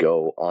things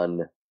go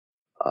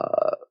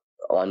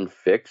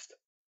unfixed,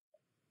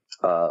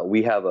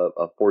 we have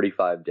a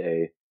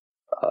 45-day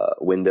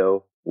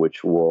window, which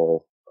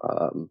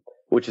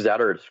is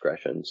at our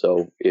discretion.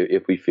 So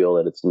if we feel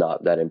that it's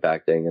not that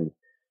impacting and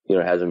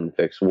it hasn't been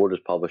fixed, we'll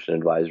just publish an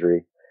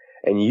advisory.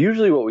 And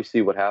usually what we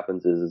see, what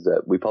happens is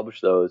that we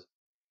publish those,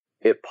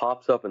 it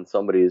pops up in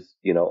somebody's,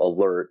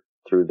 alert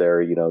through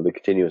their, the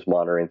continuous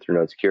monitoring through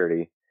node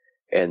security,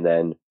 and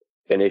then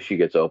an issue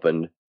gets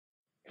opened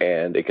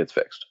and it gets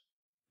fixed.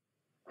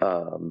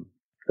 And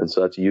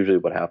so that's usually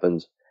what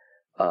happens.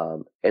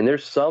 And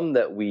there's some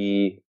that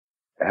we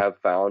have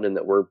found and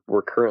that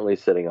we're currently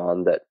sitting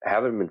on that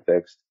haven't been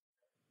fixed.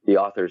 The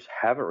authors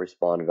haven't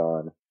responded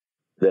on,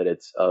 that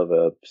it's of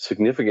a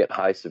significant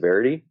high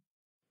severity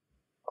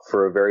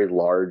for a very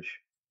large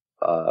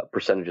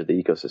percentage of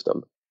the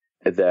ecosystem,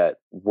 that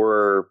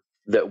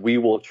we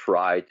will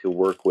try to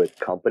work with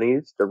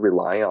companies that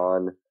rely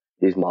on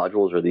these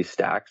modules or these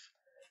stacks.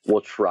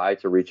 We'll try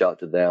to reach out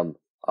to them.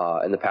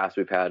 In the past,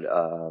 we've had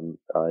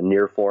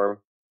Nearform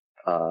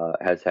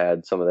has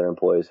had some of their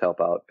employees help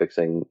out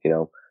fixing,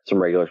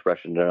 some regular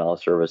expression denial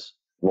of service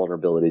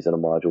vulnerabilities in a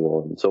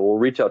module. And so we'll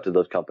reach out to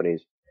those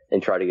companies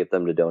and try to get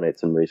them to donate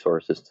some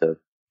resources to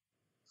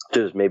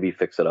just maybe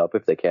fix it up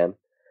if they can.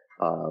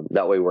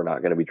 That way we're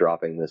not going to be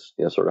dropping this,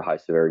 sort of high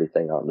severity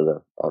thing onto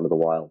the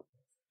wild.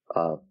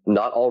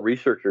 Not all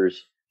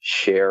researchers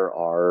share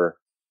our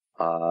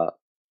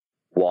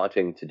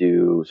wanting to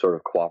do sort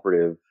of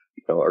cooperative,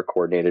 or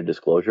coordinated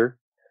disclosure.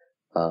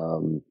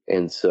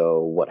 And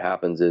so what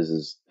happens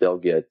is they'll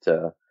get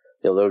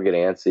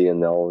antsy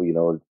and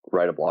they'll,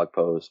 write a blog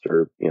post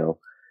or,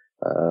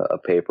 a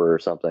paper or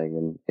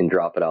something and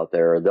drop it out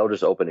there. They'll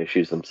just open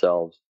issues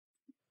themselves,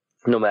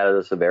 no matter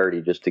the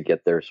severity, just to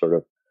get their sort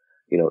of,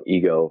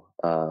 ego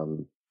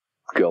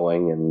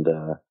going.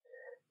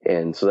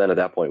 And so then at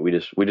that point, we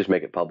just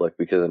make it public,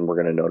 because then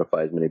we're going to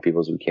notify as many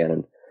people as we can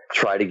and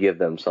try to give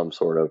them some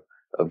sort of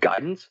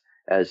guidance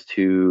as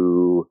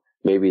to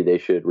maybe they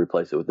should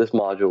replace it with this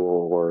module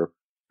or,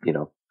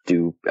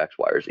 do X,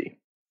 Y, or Z.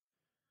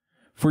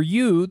 For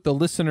you, the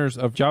listeners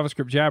of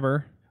JavaScript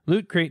Jabber,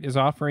 Loot Crate is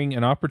offering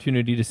an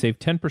opportunity to save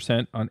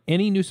 10% on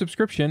any new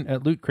subscription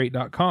at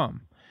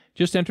lootcrate.com.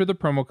 Just enter the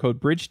promo code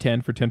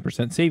BRIDGE10 for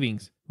 10%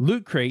 savings.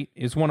 Loot Crate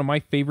is one of my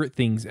favorite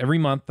things. Every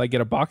month I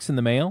get a box in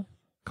the mail,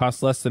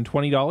 costs less than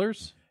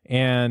 $20,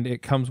 and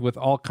it comes with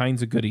all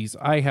kinds of goodies.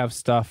 I have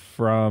stuff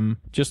from,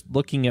 just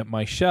looking at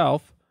my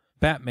shelf,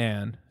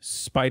 Batman,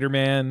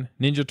 Spider-Man,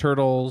 Ninja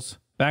Turtles,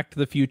 Back to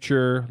the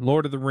Future,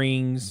 Lord of the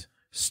Rings,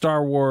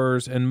 Star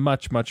Wars, and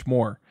much, much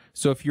more.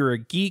 So if you're a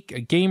geek,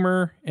 a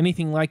gamer,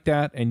 anything like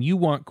that, and you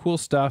want cool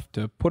stuff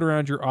to put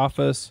around your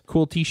office,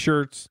 cool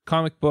t-shirts,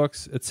 comic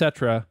books,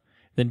 etc.,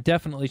 then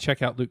definitely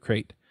check out Loot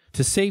Crate.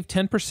 To save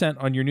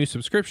 10% on your new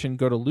subscription,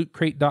 go to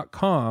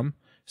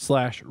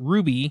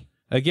lootcrate.com/Ruby.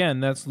 Again,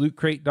 that's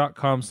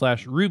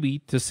lootcrate.com/Ruby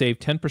to save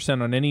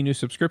 10% on any new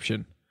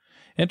subscription.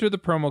 Enter the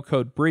promo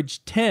code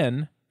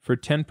BRIDGE10 for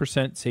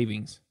 10%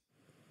 savings.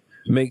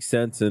 Makes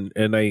sense,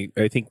 and I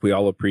think we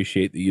all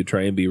appreciate that you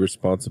try and be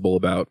responsible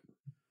about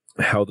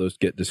how those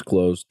get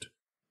disclosed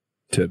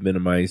to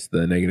minimize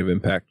the negative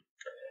impact.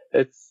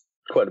 It's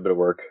quite a bit of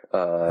work.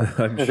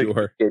 I'm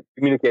sure.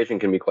 Communication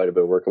can be quite a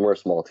bit of work, and we're a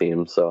small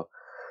team, so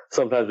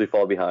sometimes we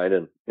fall behind,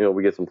 and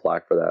we get some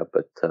flack for that.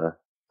 But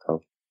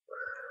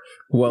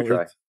well,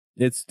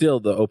 it's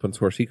still the open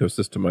source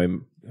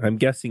ecosystem. I'm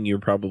guessing you're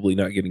probably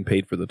not getting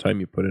paid for the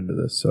time you put into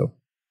this. So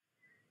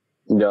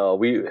no,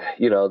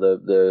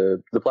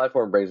 the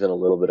platform brings in a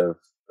little bit of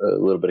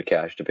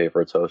cash to pay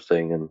for its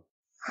hosting, and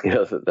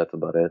that's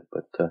about it.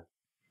 But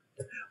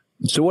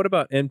so what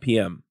about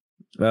NPM?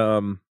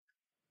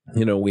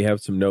 We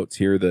have some notes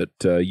here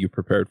that you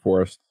prepared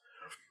for us.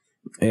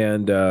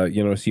 And, so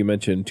you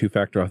mentioned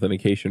two-factor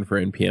authentication for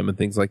NPM and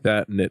things like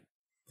that. And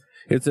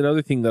it's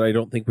another thing that I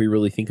don't think we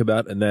really think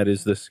about, and that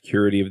is the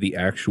security of the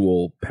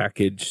actual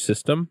package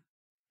system,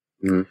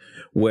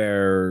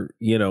 where,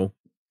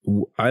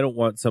 I don't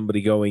want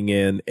somebody going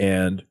in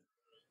and,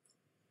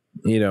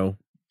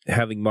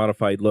 having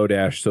modified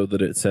Lodash so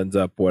that it sends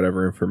up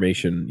whatever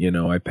information,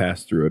 I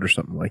pass through it or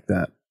something like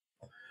that.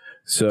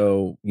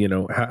 So,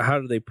 how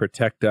do they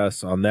protect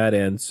us on that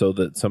end so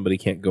that somebody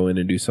can't go in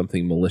and do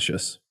something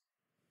malicious?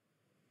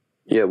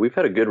 Yeah, we've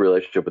had a good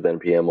relationship with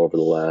NPM over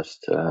the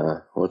last,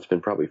 it's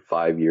been probably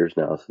 5 years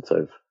now since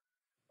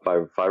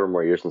five or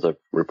more years since I've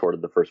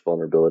reported the first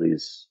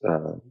vulnerabilities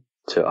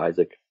to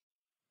Isaac,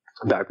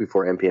 back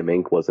before NPM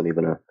Inc. wasn't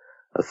even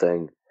a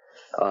thing.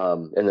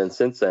 And then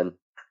since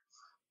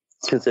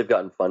they've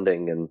gotten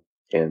funding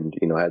and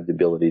had the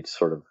ability to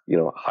sort of,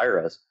 hire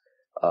us,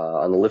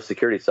 on the Lyft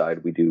security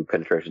side, we do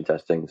penetration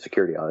testing,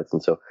 security audits.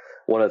 And so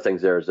one of the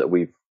things there is that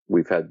we've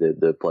had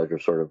the pleasure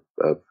sort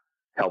of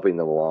helping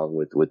them along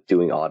with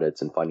doing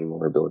audits and finding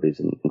vulnerabilities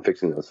and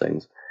fixing those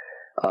things.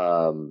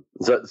 So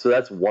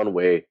that's one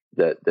way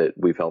that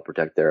we've helped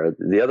protect there.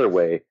 The other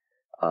way,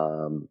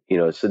 so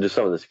just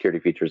some of the security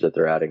features that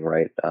they're adding,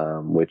 right?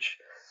 Which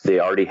they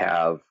already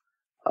have,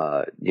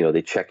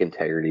 they check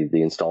integrity.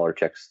 The installer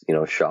checks,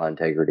 SHA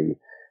integrity.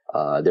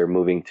 They're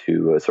moving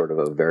to a sort of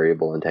a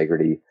variable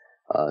integrity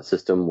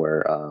system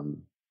where,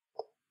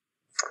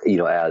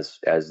 as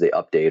they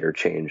update or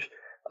change,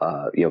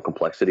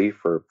 complexity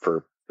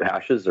for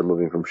hashes, they're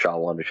moving from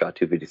SHA-1 to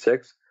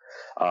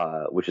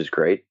SHA-256, which is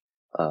great.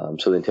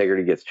 So the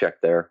integrity gets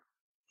checked there.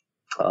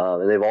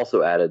 And they've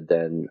also added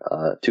then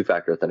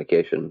two-factor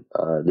authentication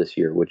this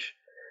year, which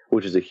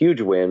is a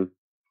huge win,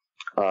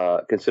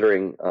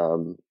 considering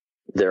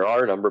there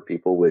are a number of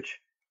people which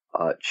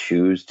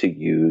choose to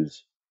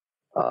use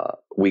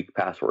weak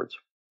passwords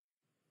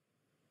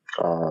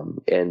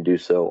and do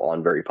so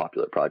on very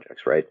popular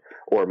projects, right?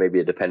 Or maybe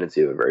a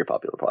dependency of a very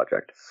popular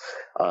project.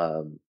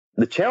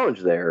 The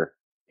challenge there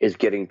is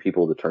getting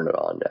people to turn it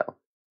on now,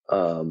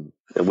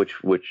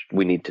 which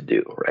we need to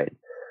do, right?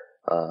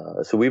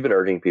 So we've been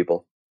urging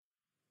people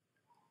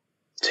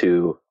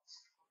to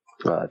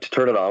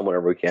turn it on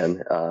whenever we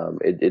can.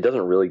 It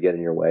doesn't really get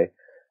in your way.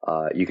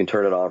 You can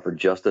turn it on for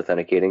just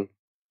authenticating,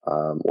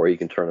 or you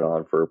can turn it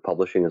on for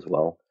publishing as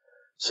well.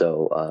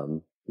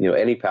 So,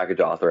 any package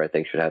author, I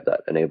think, should have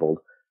that enabled,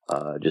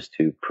 just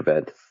to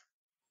prevent,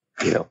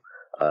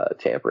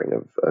 tampering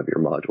of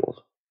your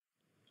modules.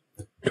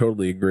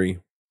 Totally agree.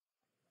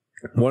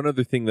 One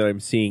other thing that I'm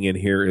seeing in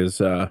here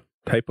is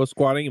typo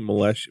squatting and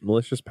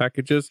malicious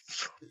packages.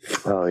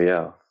 Oh,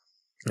 yeah.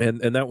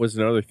 And that was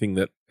another thing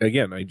that,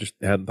 again, I just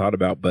hadn't thought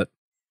about. But,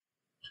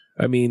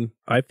 I mean,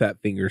 I fat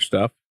finger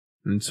stuff.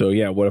 And so,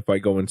 yeah, what if I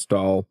go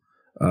install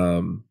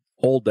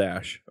ol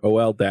dash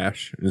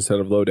instead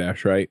of low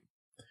dash, right?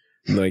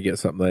 And then I get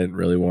something I didn't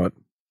really want.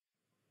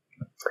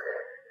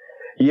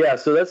 Yeah,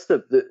 so that's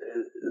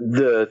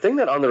the thing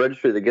that on the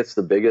registry that gets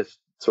the biggest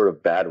sort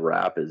of bad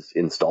rap is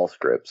install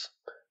scripts.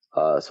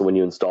 So when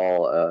you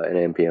install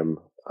an NPM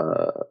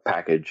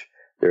package,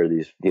 there are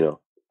these,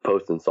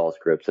 post install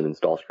scripts and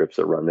install scripts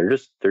that run. They're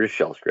just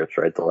shell scripts,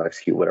 right? They'll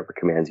execute whatever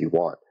commands you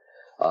want,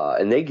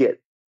 and they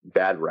get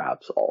bad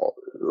raps all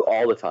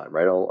the time,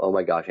 right? Oh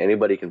my gosh,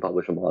 anybody can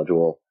publish a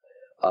module.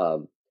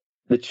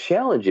 The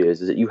challenge is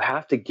that you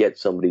have to get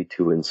somebody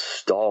to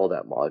install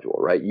that module,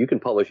 right? You can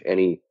publish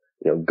any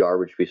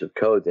garbage piece of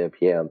code to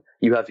NPM.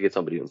 You have to get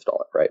somebody to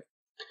install it, right?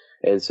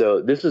 And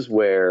so this is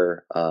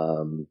where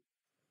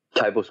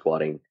typo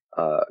squatting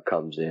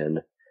comes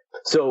in.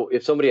 So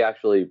if somebody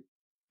actually,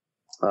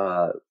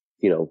 the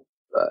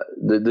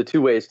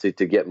two ways to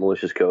get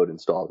malicious code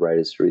installed, right,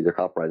 is through either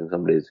compromising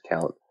somebody's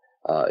account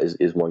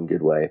is one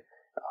good way,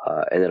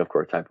 and then of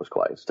course typo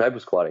squatting. So typo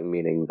squatting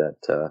meaning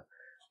that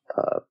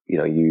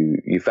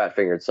you fat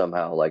fingered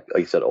somehow, like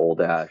you said, ol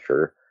dash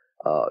or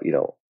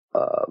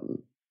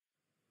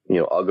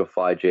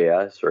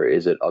uglify.js, or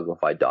is it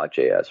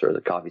uglify.js, or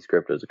the coffee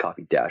script is a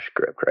coffee dash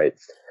script, right?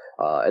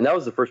 And that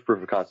was the first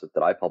proof of concept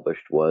that I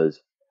published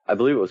was, I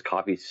believe it was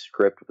coffee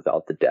script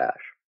without the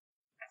dash,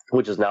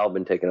 which has now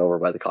been taken over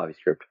by the coffee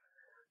script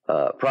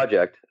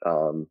project.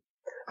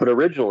 But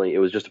originally it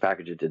was just a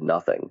package that did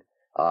nothing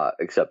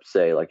except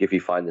say, like, if you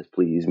find this,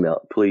 please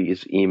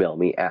email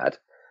me at.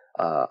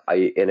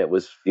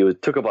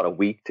 It took about a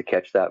week to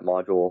catch that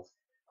module.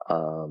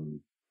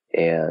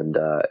 And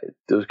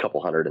there was a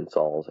couple hundred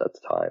installs at the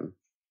time.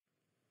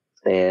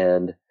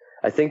 And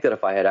I think that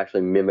if I had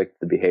actually mimicked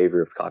the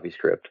behavior of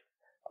CoffeeScript,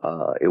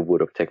 it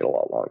would have taken a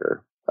lot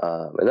longer.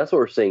 And that's what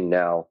we're seeing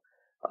now,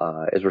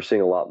 is we're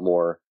seeing a lot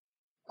more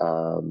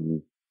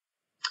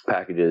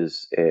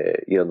packages.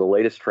 The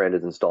latest trend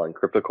is installing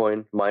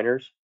CryptoCoin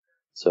miners,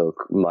 so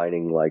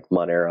mining like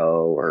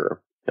Monero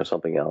or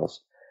something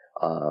else.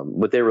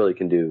 But they really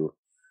can do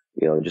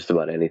just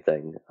about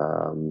anything.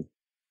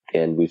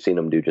 And we've seen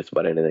them do just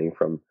about anything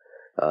from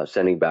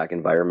sending back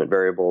environment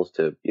variables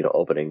to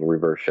opening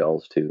reverse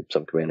shells to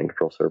some command and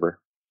control server.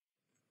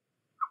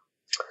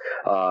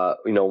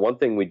 One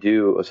thing we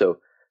do, so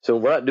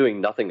we're not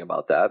doing nothing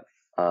about that.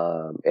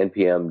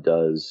 NPM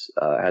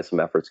has some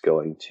efforts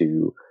going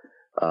to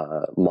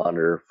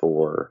monitor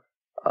for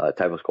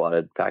typo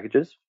squatted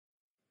packages,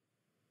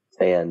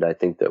 and I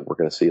think that we're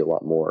going to see a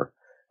lot more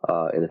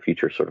in the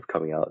future, sort of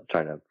coming out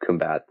trying to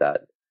combat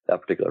that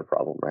particular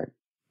problem, right?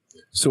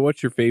 So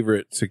what's your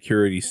favorite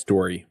security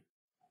story?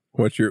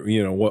 What's your,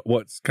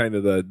 what's kind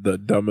of the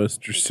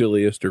dumbest or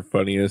silliest or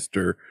funniest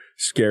or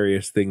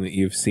scariest thing that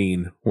you've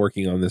seen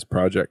working on this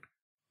project?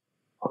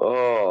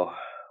 Oh,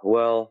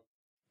 well,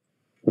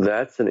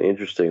 that's an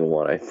interesting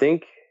one. I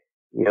think,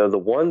 the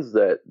ones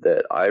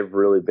that I've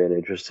really been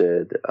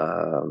interested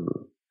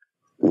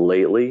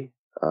lately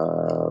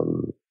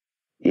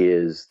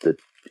is the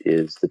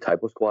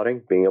typo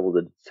squatting, being able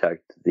to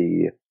detect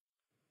the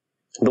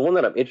one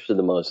that I'm interested in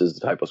the most is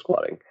the typo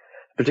squatting.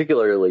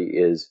 Particularly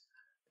is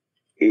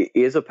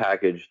a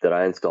package that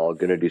I install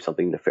going to do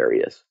something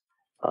nefarious,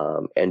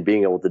 and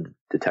being able to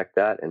detect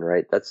that, and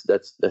right, that's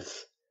a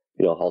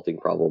halting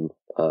problem,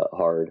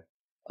 hard,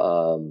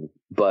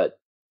 but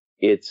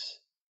it's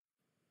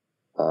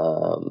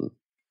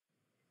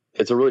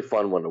a really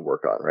fun one to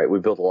work on, right? We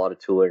built a lot of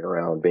tooling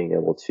around being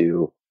able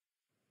to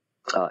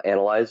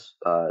analyze.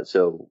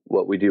 So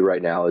what we do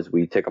right now is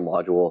we take a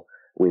module,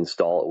 we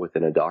install it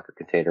within a Docker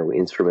container, we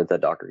instrument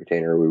that Docker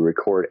container, we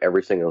record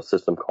every single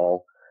system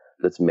call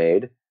that's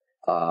made,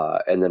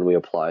 and then we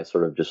apply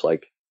sort of just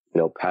like,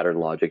 pattern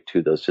logic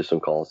to those system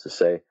calls to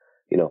say,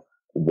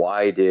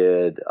 why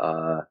did,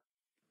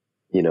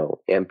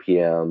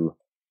 npm,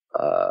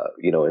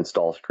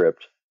 install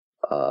script,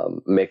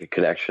 make a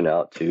connection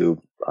out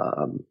to,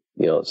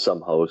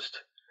 some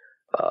host,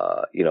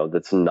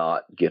 that's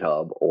not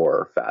GitHub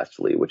or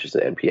Fastly, which is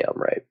an NPM,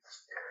 right?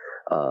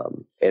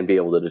 And be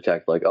able to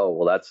detect like, oh,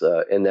 well, that's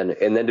and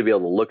then to be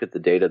able to look at the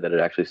data that it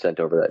actually sent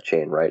over that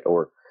chain, right?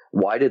 Or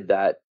why did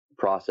that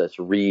process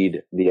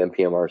read the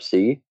NPM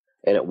RC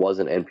and it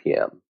wasn't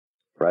NPM,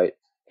 right?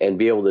 And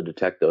be able to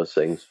detect those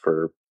things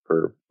for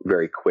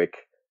very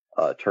quick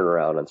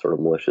turnaround on sort of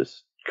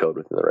malicious code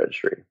within the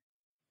registry.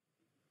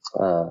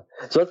 So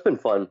that's been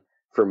fun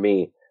for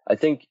me. I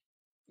think,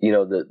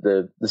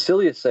 the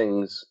silliest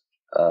things,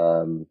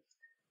 got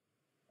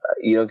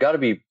to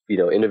be,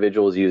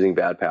 individuals using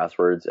bad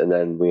passwords. And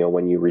then,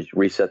 when you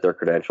reset their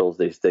credentials,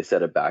 they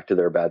set it back to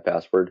their bad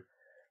password.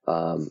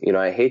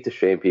 I hate to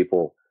shame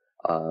people,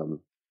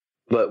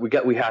 but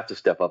we have to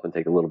step up and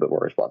take a little bit more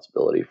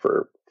responsibility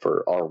for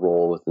our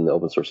role within the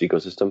open source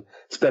ecosystem,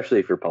 especially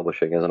if you're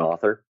publishing as an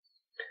author.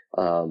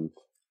 And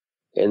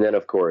then,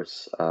 of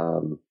course,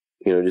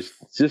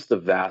 just the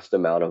vast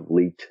amount of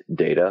leaked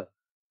data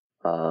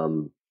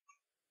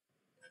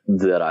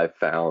that I've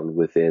found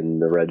within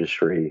the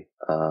registry,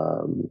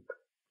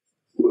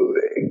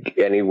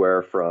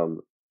 anywhere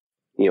from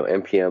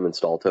NPM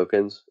install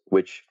tokens,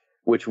 which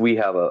we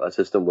have a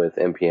system with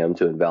NPM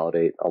to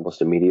invalidate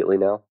almost immediately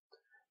now.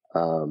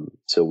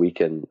 So we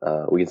can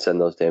send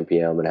those to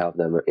NPM and have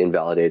them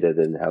invalidated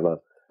and have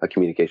a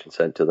communication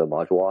sent to the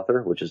module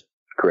author, which is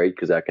great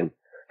because that can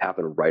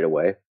happen right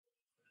away.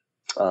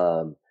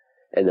 And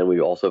then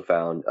we also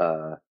found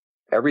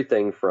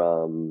everything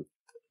from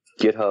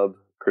GitHub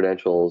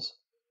credentials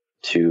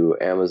to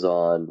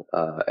Amazon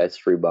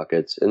S3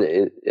 buckets,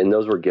 and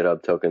those were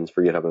GitHub tokens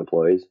for GitHub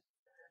employees.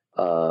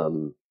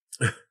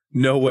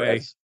 No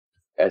way.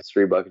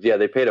 S3 buckets. Yeah,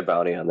 they paid a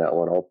bounty on that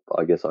one.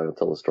 I guess I'll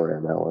tell the story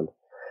on that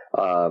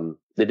one.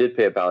 They did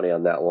pay a bounty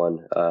on that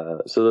one.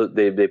 So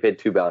they paid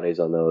 2 bounties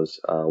on those.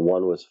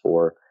 One was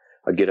for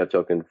a GitHub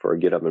token for a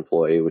GitHub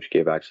employee, which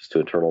gave access to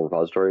internal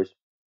repositories.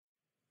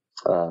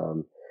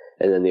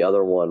 And then the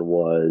other one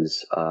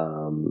was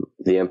the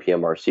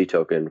NPM RC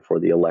token for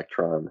the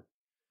Electron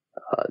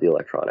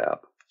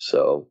app.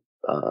 So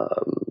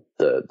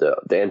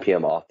the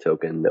NPM auth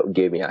token that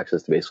gave me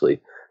access to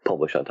basically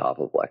publish on top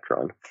of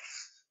Electron.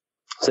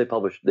 So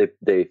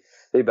they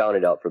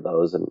bountied out for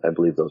those, and I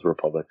believe those were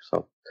public.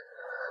 So,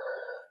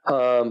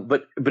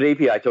 but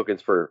API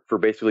tokens for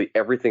basically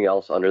everything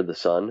else under the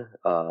sun,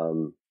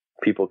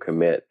 people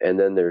commit. And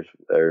then there's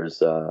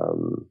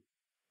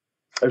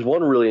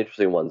one really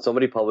interesting one.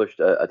 Somebody published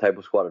a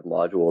typo squatted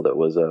module that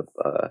was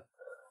I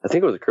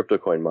think it was a crypto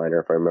coin miner,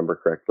 if I remember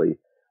correctly.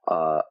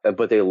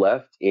 But they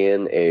left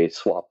in a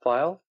swap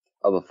file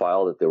of a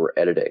file that they were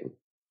editing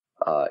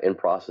in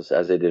process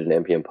as they did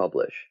an NPM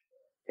publish.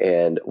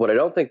 And what I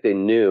don't think they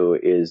knew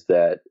is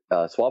that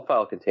swap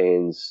file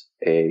contains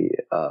a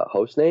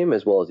host name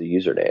as well as a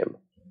username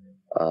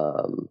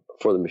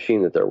for the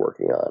machine that they're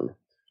working on.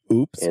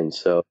 Oops. And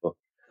so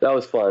that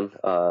was fun.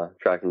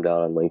 Track them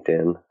down on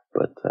LinkedIn,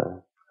 but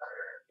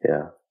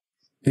yeah.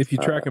 If you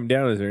track them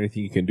down, is there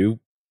anything you can do?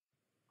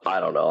 I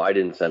don't know. I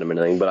didn't send them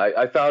anything, but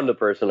I found the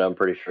person. I'm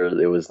pretty sure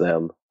it was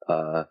them.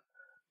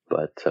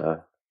 But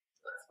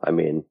I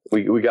mean,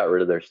 we got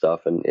rid of their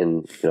stuff,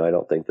 and I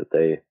don't think that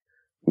they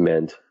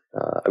meant.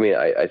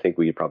 I think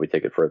we could probably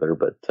take it further,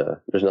 but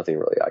there's nothing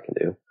really I can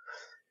do.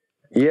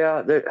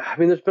 Yeah,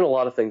 there's been a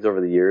lot of things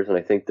over the years, and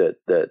I think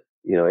that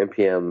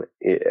NPM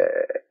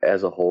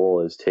as a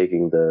whole is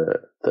taking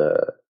the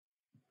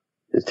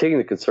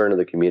concern of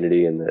the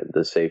community and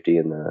the safety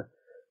and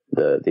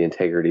the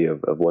integrity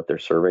of what they're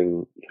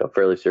serving,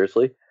 fairly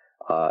seriously.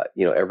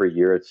 Every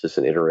year it's just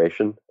an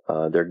iteration.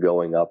 They're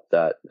going up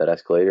that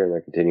escalator, and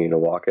they're continuing to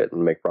walk it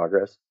and make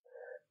progress,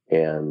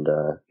 and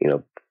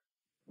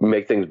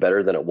make things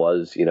better than it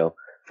was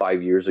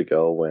 5 years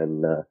ago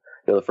when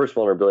the first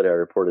vulnerability I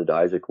reported to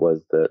Isaac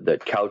was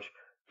that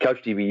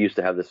CouchDB used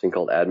to have this thing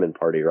called admin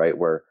party, right,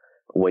 where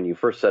when you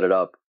first set it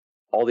up,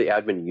 all the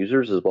admin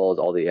users as well as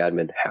all the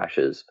admin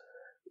hashes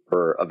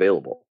were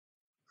available.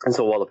 And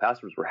so while the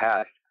passwords were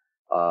hashed,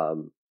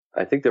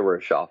 I think they were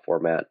a SHA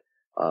format.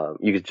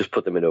 You could just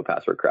put them into a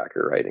password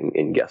cracker, right,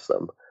 and guess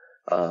them.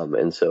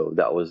 And so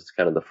that was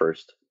kind of the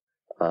first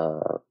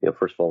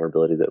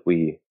vulnerability that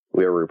we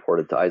ever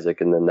reported to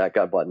Isaac, and then that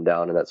got buttoned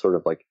down, and that sort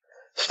of like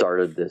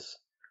started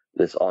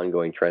this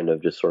ongoing trend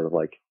of just sort of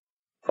like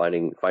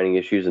finding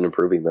issues and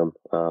improving them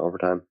over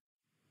time.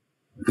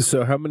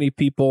 So how many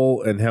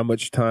people and how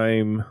much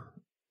time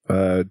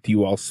do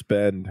you all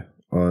spend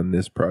on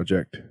this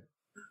project?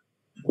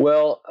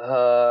 Well,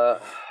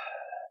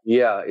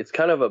 yeah, it's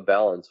kind of a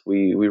balance.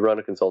 We run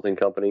a consulting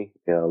company,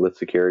 Lift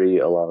Security,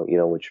 along,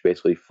 which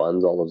basically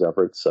funds all those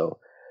efforts. So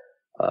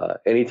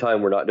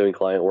anytime we're not doing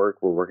client work,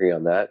 we're working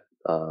on that,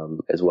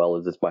 as well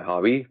as it's my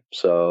hobby.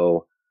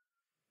 So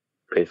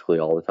basically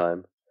all the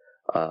time.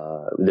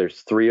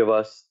 There's 3 of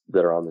us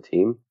that are on the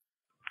team.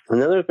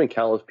 And then there's been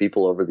countless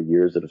people over the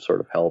years that have sort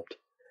of helped,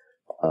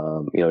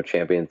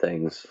 champion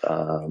things.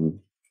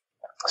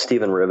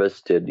 Stephen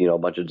Rivas did, a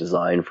bunch of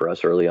design for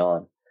us early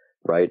on,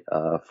 right,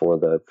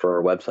 for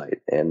our website.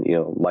 And,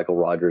 Michael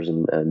Rogers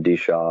and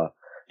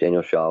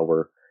Daniel Shaw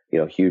were,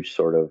 huge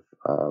sort of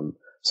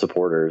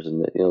supporters,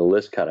 and the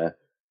list kind of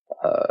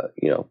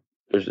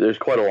there's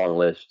quite a long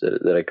list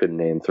that I couldn't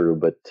name through,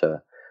 but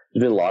there's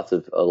been lots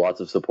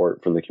of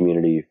support from the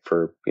community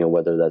for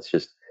whether that's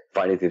just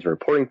finding things and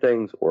reporting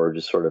things, or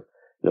just sort of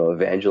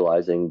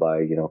evangelizing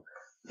by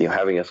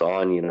having us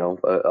on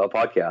a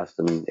podcast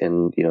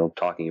and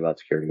talking about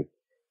security.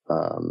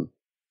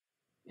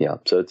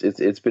 So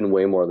it's been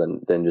way more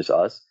than just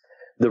us.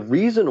 The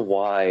reason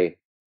why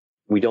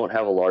we don't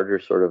have a larger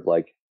sort of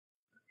like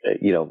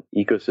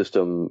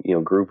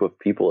ecosystem group of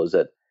people is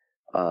that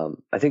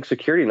I think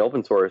security in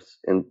open source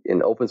and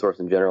in open source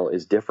in general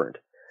is different.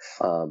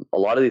 A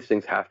lot of these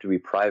things have to be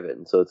private,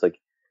 and so it's like,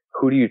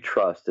 who do you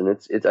trust? And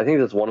it's I think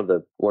that's one of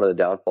the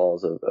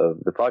downfalls of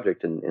the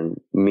project, and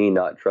me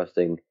not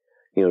trusting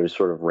just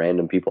sort of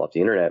random people off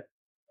the internet.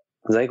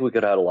 I think we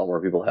could have had a lot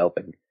more people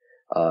helping.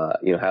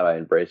 Had I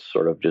embraced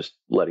sort of just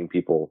letting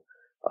people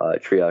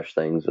triage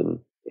things and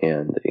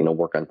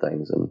work on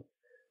things, and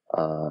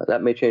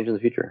that may change in the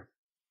future.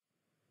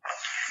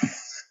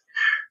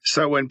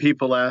 So when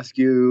people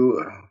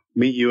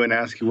meet you and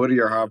ask you, what are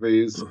your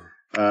hobbies?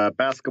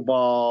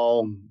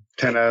 Basketball,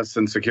 tennis,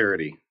 and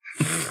security.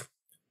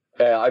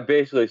 I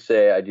basically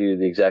say I do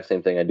the exact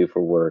same thing I do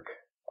for work,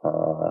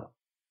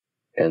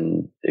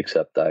 and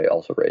except I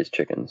also raise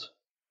chickens.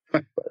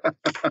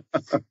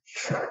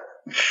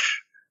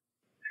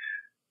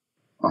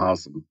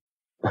 Awesome.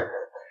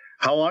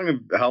 How long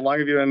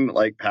have you been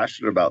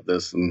passionate about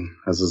this, and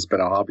has this been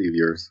a hobby of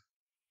yours?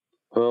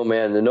 Oh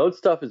man, the Node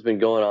stuff has been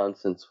going on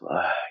since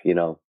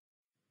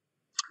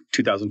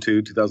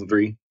 2002,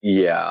 2003.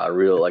 Yeah,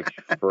 real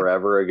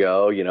forever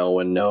ago.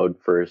 When Node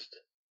first.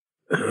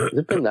 Has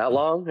it been that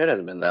long? It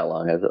hasn't been that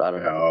long, has it? I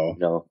don't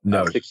know.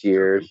 No. 6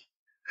 years.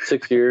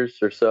 6 years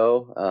or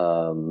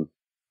so.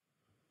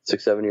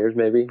 6-7 years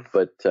maybe.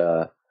 But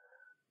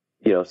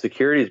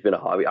security has been a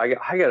hobby.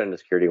 I got into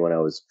security when I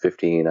was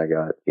 15. I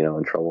got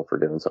in trouble for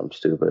doing something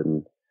stupid,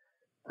 and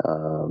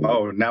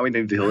now we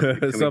need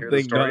to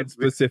something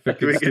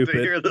non-specific and stupid.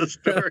 To hear the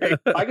story.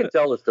 I can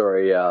tell the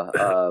story. Yeah.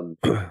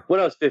 When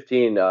I was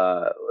 15,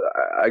 I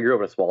grew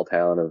up in a small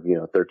town of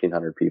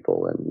 1,300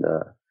 people, and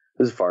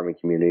this is a farming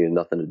community and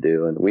nothing to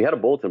do. And we had a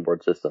bulletin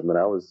board system, and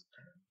I was,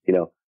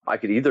 I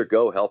could either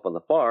go help on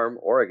the farm,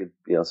 or I could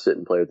sit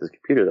and play with this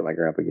computer that my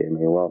grandpa gave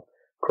me. Well,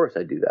 of course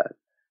I do that.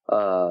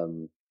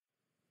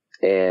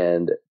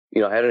 And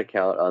I had an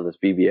account on this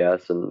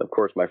BBS, and of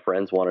course my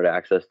friends wanted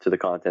access to the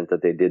content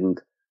that they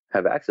didn't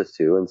have access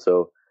to, and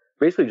so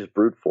basically just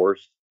brute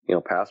forced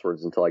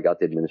passwords until I got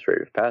the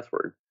administrator's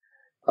password.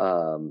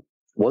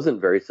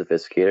 Wasn't very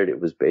sophisticated. It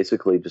was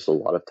basically just a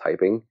lot of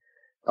typing,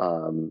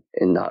 and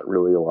not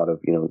really a lot of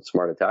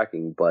smart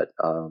attacking. But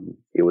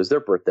it was their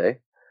birthday,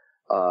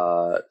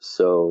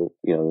 so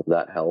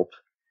that helped.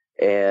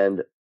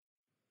 And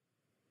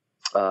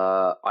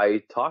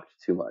I talked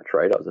too much,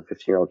 right? I was a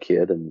 15-year-old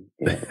kid, and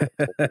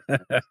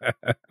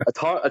a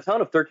town of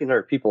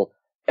 1,300 people.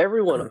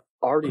 Everyone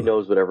already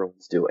knows what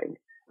everyone's doing,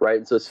 right?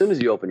 And so as soon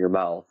as you open your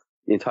mouth,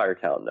 the entire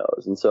town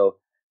knows. And so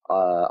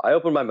I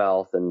opened my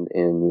mouth and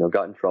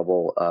got in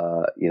trouble,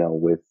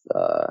 with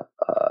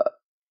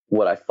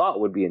what I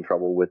thought would be in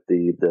trouble with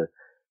the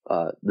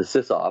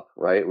sysop,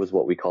 right? It was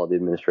what we called the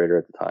administrator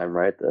at the time,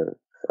 right? The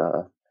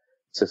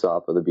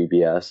sysop or the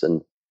BBS,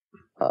 and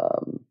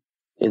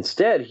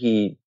instead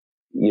he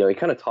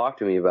kind of talked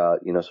to me about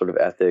sort of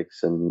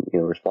ethics and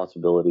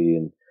responsibility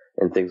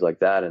and things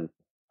like that, and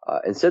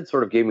instead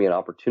sort of gave me an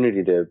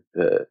opportunity to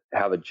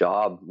have a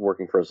job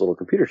working for his little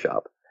computer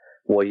shop.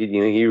 Well,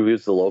 he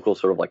was the local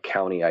sort of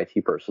county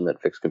IT person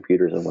that fixed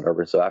computers and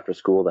whatever. So after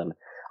school, then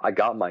I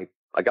got my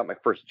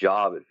first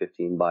job at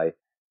 15 by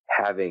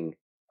having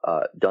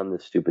done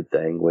this stupid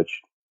thing,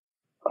 which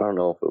I don't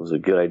know if it was a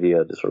good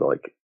idea to sort of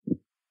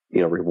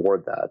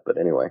reward that. But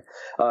anyway,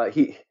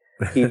 he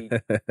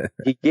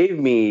gave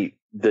me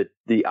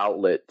the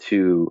outlet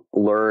to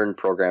learn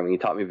programming. He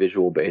taught me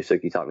Visual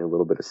Basic. He taught me a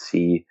little bit of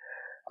C.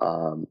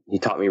 He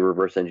taught me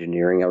reverse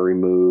engineering. I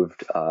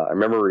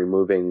remember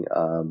removing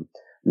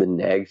the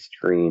neg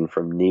screen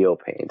from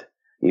NeoPaint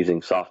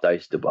using Soft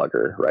Ice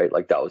Debugger, right?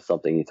 That was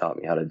something he taught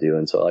me how to do.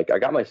 And so I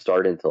got my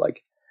start into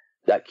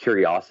that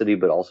curiosity,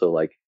 but also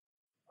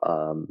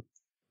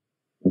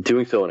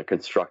doing so in a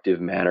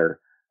constructive manner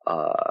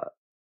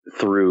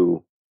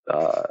through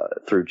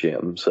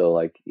Jim.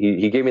 So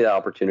he gave me that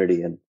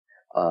opportunity, and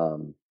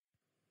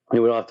we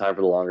don't have time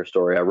for the longer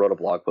story. I wrote a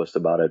blog post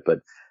about it, but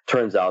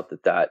turns out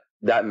that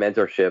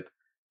mentorship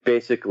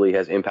basically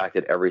has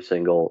impacted every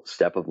single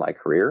step of my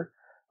career,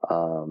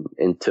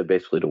 and to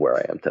where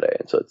I am today.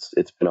 And so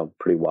it's been a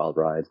pretty wild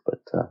ride, but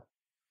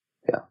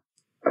yeah.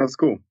 That's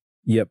cool.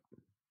 Yep.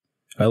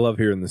 I love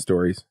hearing the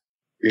stories.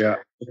 Yeah.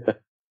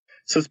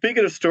 So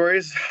speaking of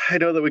stories, I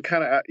know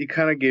that you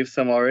kind of gave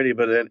some already,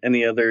 but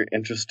any other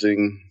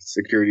interesting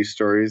security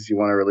stories you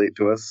want to relate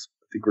to us?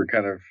 I think we're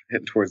kind of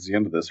hitting towards the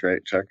end of this,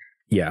 right, Chuck?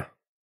 Yeah.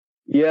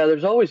 Yeah,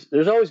 there's always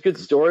good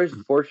stories.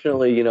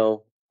 Fortunately,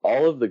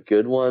 all of the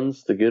good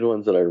ones that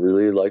I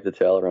really like to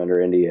tell are under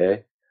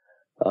NDA.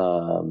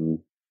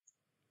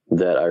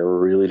 that I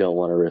really don't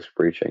want to risk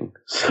breaching.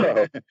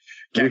 So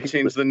can't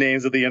change the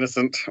names of the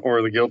innocent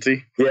or the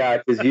guilty. Yeah,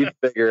 because you'd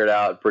figure it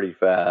out pretty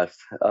fast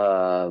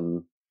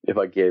if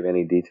I gave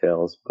any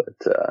details. But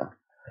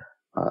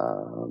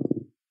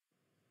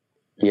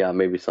yeah,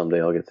 maybe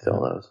someday I'll get to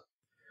tell those.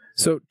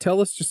 So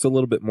tell us just a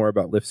little bit more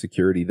about Lyft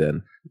Security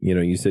then.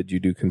 You said you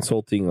do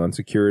consulting on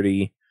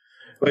security.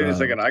 Wait a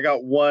second. I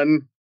got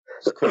one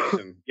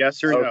question.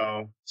 Yes or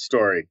no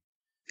story.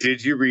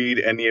 Did you read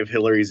any of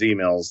Hillary's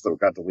emails that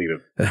got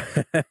deleted? No,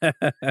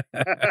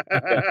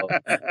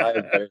 I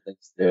have better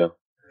things to do.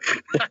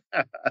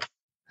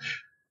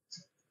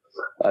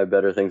 I have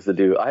better things to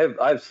do. I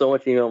have so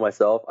much email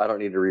myself. I don't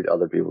need to read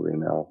other people's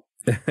email.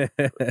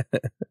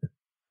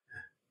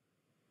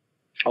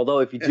 Although,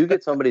 if you do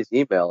get somebody's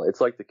email, it's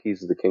like the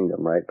keys to the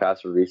kingdom, right?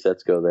 Password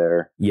resets go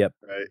there. Yep.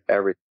 Right.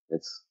 Everything.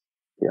 It's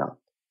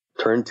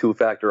turn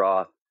two-factor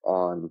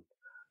on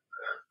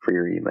for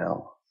your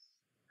email.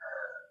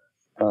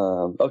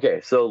 Okay,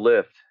 so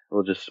Lyft.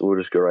 We'll just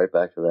go right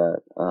back to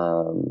that.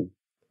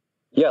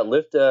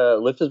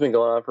 Lyft has been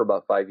going on for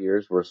about 5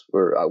 years.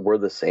 We're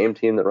the same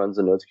team that runs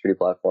the node security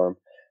platform.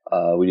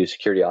 We do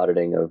security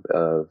auditing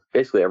of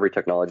basically every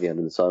technology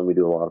under the sun. We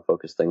do a lot of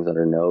focused things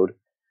under Node.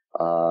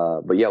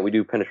 But yeah, we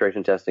do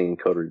penetration testing and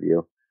code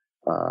review.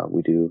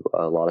 We do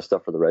a lot of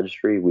stuff for the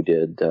registry. We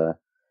did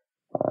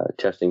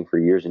testing for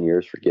years and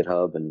years for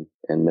GitHub and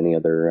many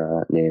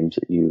other names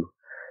that you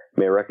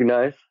may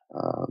recognize.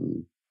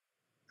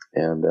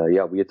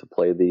 We get to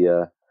play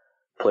the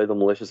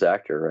malicious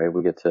actor, right?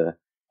 We get to.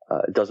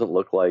 It doesn't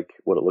look like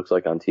what it looks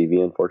like on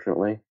TV,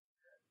 unfortunately.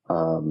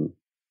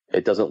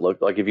 It doesn't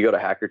look like if you go to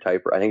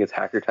HackerTyper. I think it's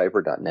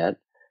hackertyper.net.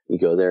 You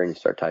go there and you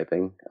start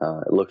typing.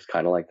 It looks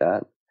kind of like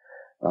that.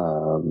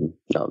 No,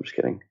 I'm just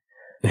kidding.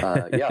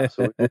 So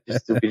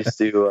we just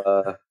do.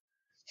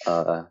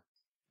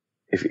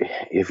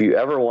 If you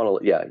ever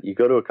want to, you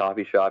go to a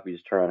coffee shop, you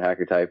just turn on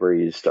HackerTyper,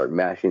 you just start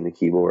mashing the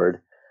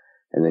keyboard,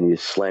 and then you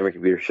just slam your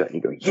computer shut and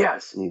you go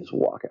yes, and you just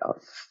walk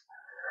out.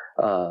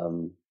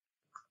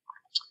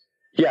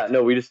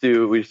 We just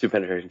do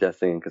penetration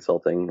testing and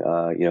consulting.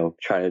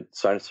 Trying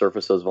to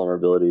surface those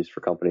vulnerabilities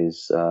for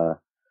companies.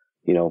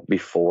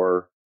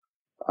 Before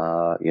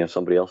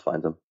somebody else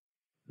finds them.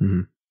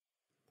 Mm-hmm.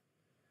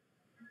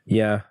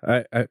 Yeah,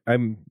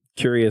 I'm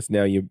curious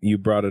now. You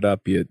brought it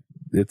up.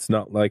 It's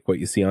not like what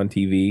you see on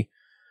TV,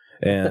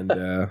 and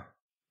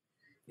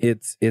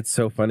it's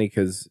so funny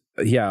because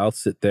I'll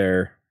sit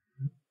there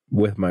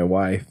with my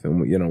wife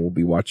and we'll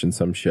be watching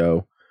some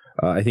show.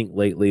 I think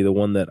lately the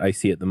one that I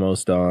see it the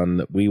most on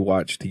that we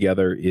watch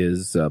together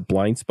is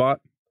Blind Spot,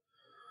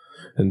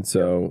 and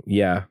so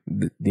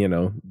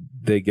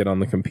they get on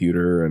the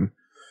computer and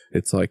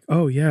it's like,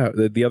 oh yeah,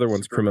 the other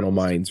one's Criminal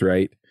Minds,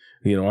 right?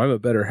 I'm a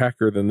better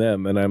hacker than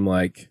them. And I'm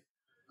like,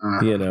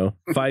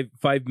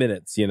 5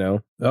 minutes,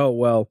 oh,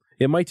 well,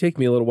 it might take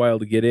me a little while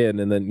to get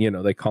in. And then,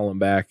 they call them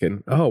back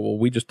and, oh, well,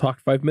 we just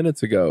talked 5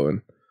 minutes ago.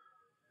 And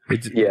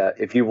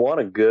if you want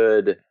a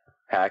good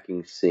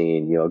hacking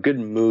scene, a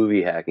good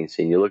movie hacking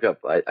scene, you look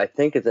up, I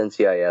think it's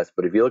NCIS,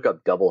 but if you look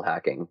up double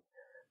hacking,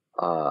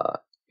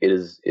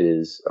 it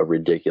is a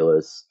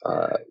ridiculous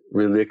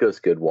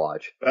good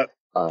watch.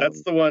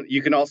 That's the one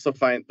you can also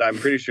find. I'm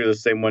pretty sure the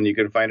same one. You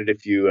can find it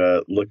if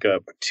you look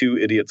up 2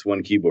 Idiots,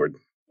 1 Keyboard.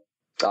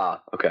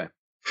 Okay.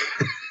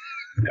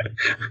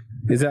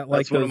 Is that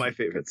like one of my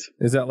favorites?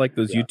 Is that like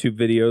those YouTube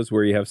videos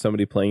where you have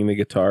somebody playing the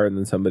guitar and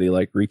then somebody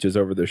like reaches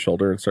over their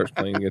shoulder and starts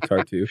playing the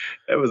guitar too?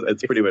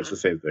 It's pretty much the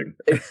same thing.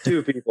 It's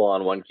 2 people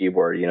on 1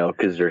 keyboard,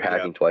 because you're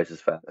hacking twice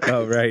as fast.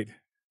 Oh, right.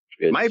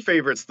 My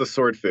favorite's the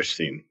swordfish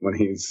scene when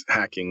he's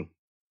hacking.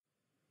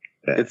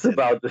 It's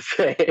about the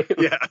same.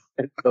 Yeah.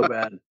 It's so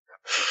bad.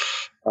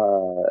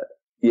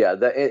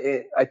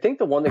 I think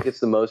the one that gets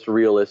the most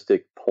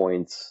realistic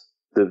points,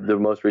 the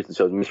most recent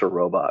show is Mr.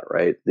 Robot,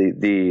 right?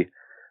 The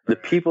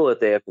people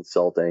that they have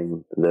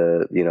consulting,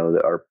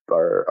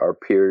 our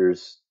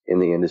peers in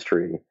the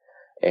industry,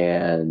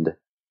 and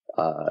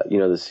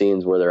the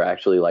scenes where they're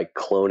actually like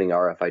cloning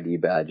RFID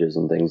badges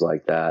and things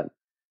like that.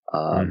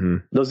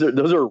 Those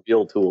are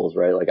real tools,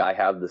 right? Like I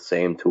have the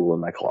same tool in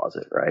my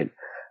closet, right?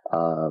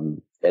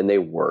 And they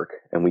work,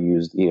 and we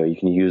use, you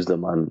can use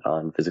them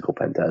on physical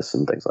pen tests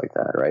and things like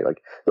that, right?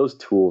 Like those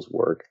tools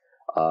work,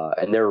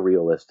 and they're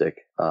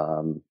realistic.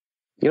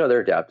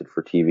 They're adapted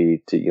for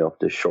TV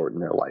to shorten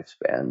their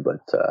lifespan,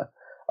 but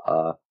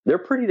they're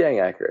pretty dang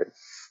accurate.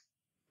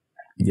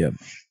 Yeah.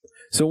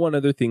 So one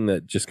other thing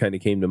that just kind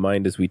of came to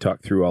mind as we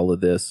talked through all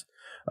of this,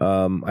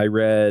 I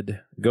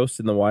read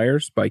Ghost in the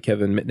Wires by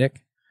Kevin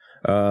Mitnick.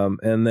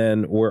 And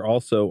then we're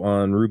also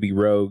on Ruby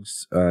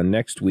Rogues.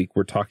 Next week,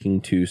 we're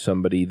talking to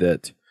somebody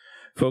that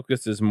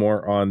focuses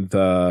more on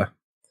the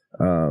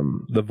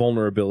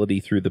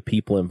vulnerability through the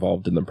people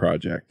involved in the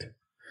project.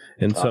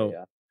 And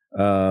so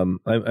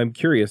I'm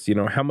curious,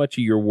 how much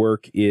of your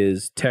work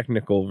is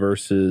technical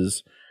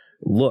versus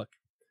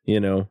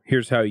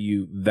here's how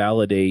you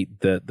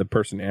validate that the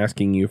person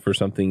asking you for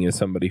something is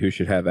somebody who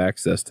should have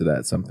access to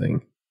that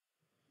something.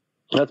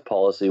 That's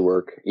policy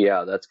work.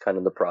 Yeah, that's kind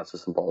of the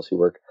process and policy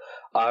work.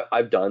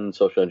 I've done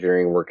social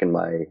engineering work in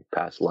my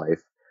past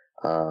life.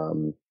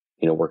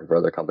 Working for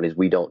other companies.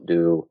 We don't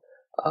do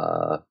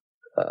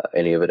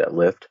any of it at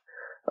Lyft.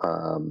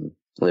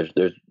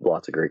 There's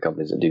lots of great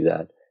companies that do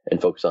that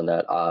and focus on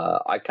that.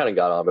 I kind of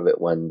got out of it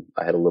when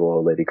I had a little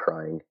old lady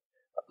crying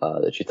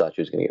that she thought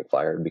she was going to get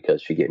fired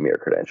because she gave me her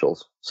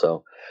credentials.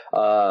 So,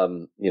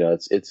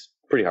 it's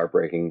pretty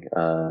heartbreaking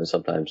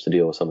sometimes to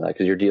deal with some of that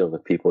because you're dealing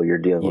with people, you're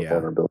dealing with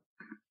vulnerability.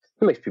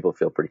 It makes people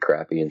feel pretty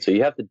crappy, and so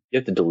you have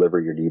to deliver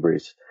your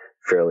debriefs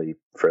fairly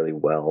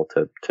well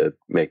to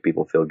make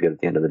people feel good at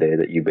the end of the day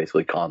that you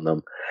basically con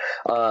them.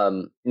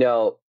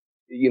 Now,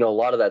 a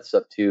lot of that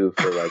stuff too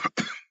for like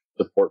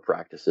support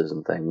practices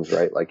and things,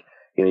 right? Like,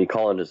 you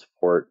call into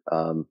support,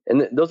 and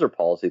those are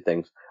policy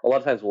things. A lot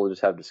of times we'll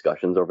just have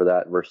discussions over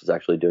that versus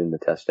actually doing the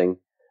testing.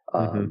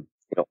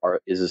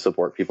 Is the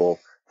support people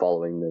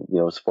following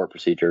the support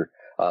procedure?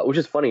 Which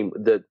is funny.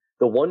 The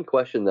one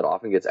question that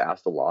often gets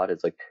asked a lot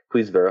is like,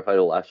 please verify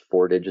the last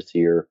 4 digits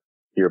of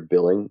your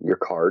billing, your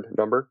card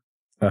number.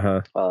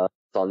 It's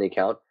on the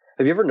account.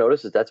 Have you ever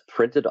noticed that that's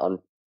printed on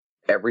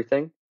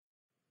everything?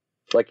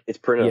 Like it's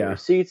printed on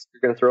receipts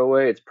you're going to throw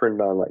away. It's printed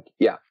on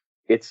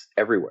it's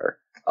everywhere.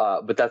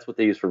 But that's what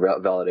they use for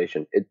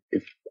validation.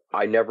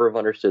 I never have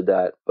understood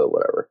that, but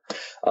whatever.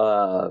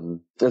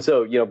 And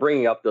so,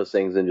 bringing up those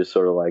things and just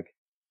sort of like,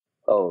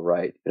 oh,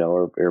 right.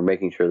 Or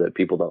making sure that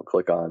people don't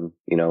click on,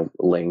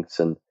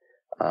 links and,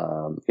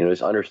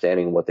 just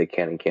understanding what they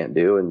can and can't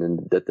do. And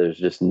then that there's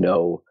just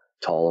no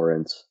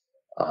tolerance,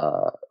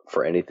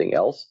 for anything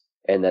else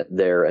and that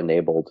they're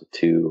enabled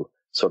to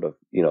sort of,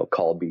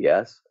 call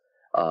BS.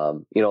 A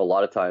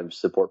lot of times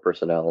support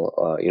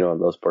personnel,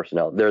 and those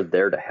personnel, they're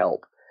there to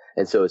help.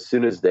 And so as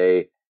soon as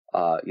they,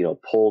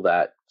 pull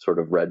that sort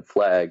of red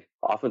flag,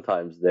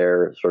 oftentimes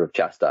they're sort of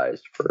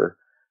chastised for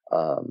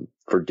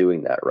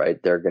doing that,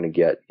 right? They're going to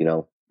get,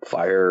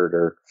 fired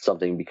or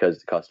something because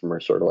the customer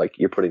is sort of like,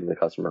 you're putting the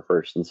customer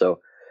first. And so,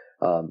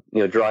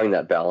 drawing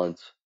that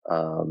balance,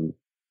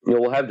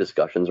 we'll have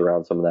discussions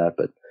around some of that,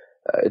 but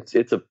it's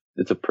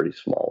a pretty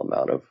small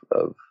amount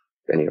of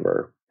any of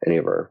our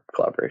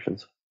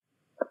collaborations.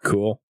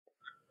 Cool.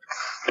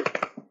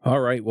 All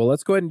right. Well,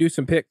 let's go ahead and do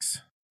some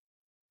picks.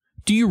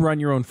 Do you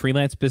run your own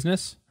freelance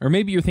business? Or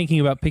maybe you're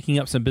thinking about picking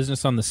up some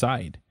business on the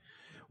side?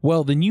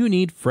 Well, then you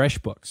need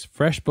FreshBooks.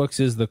 FreshBooks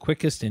is the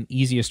quickest and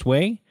easiest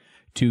way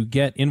to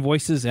get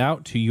invoices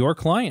out to your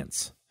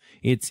clients.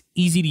 It's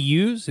easy to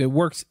use. It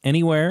works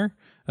anywhere,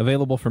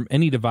 available from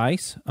any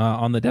device,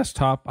 on the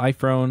desktop,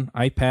 iPhone,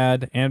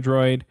 iPad,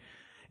 Android,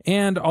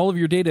 and all of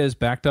your data is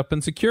backed up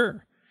and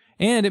secure.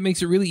 And it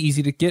makes it really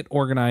easy to get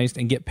organized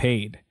and get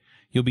paid.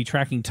 You'll be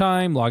tracking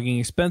time, logging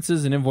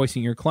expenses, and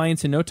invoicing your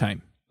clients in no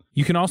time.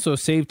 You can also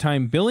save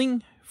time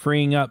billing,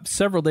 freeing up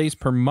several days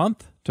per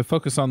month to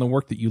focus on the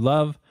work that you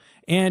love,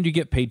 and you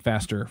get paid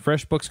faster.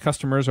 FreshBooks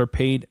customers are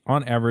paid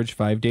on average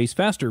 5 days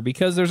faster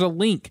because there's a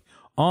link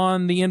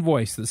on the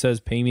invoice that says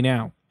pay me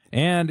now.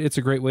 And it's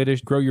a great way to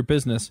grow your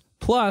business.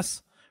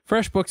 Plus,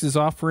 FreshBooks is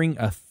offering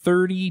a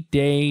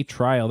 30-day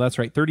trial. That's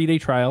right, 30-day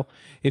trial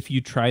if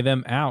you try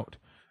them out.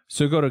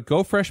 So go to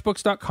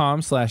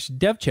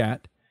gofreshbooks.com/devchat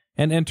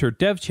and enter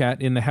devchat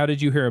in the How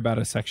Did You Hear About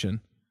Us section.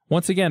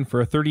 Once again,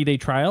 for a 30-day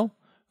trial,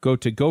 go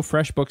to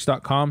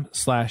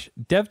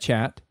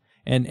gofreshbooks.com/devchat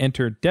and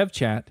enter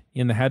devchat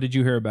in the How Did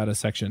You Hear About Us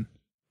section.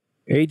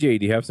 AJ,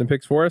 do you have some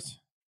picks for us?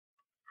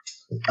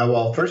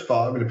 Well, first of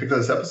all, I'm going to pick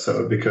this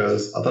episode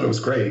because I thought it was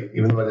great,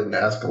 even though I didn't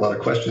ask a lot of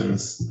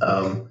questions.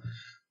 I'm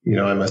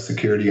a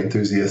security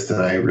enthusiast,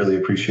 and I really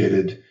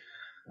appreciated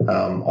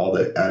all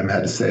that Adam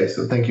had to say.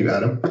 So thank you,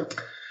 Adam.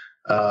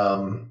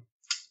 And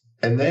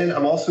then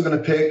I'm also going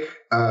to pick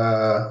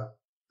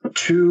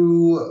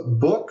 2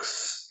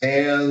 books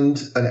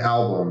and an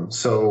album.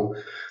 So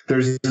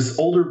there's this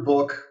older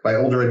book, by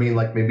older I mean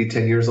like maybe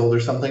 10 years old or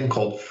something,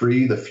 called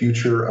Free, the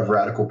Future of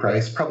Radical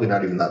Price. Probably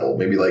not even that old,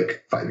 maybe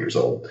like 5 years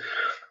old.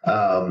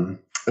 And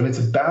it's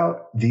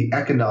about the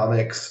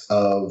economics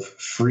of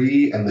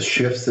free and the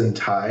shifts and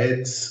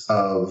tides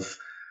of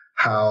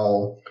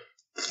how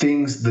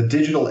the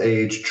digital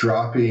age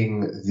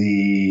dropping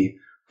the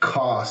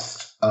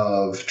cost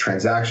of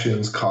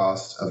transactions,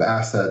 cost of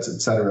assets,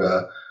 et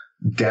cetera,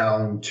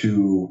 down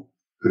to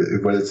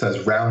what it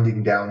says,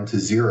 rounding down to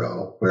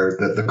zero, where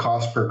the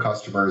cost per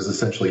customer is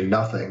essentially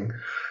nothing,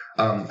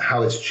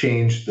 how it's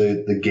changed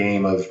the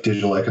game of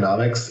digital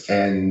economics.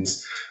 And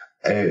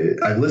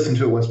I've listened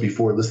to it once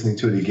before. Listening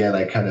to it again,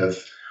 I kind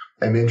of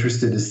am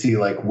interested to see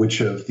like which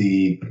of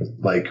the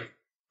like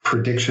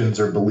predictions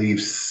or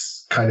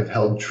beliefs kind of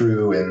held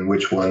true and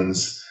which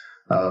ones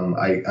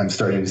I'm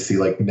starting to see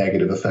like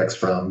negative effects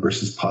from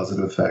versus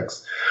positive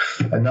effects.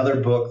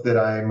 Another book that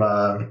I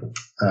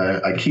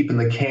keep in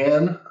the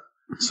can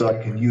so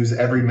I can use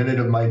every minute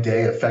of my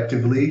day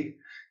effectively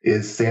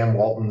is Sam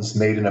Walton's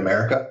Made in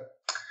America,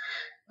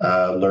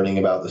 learning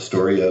about the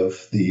story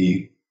of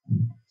the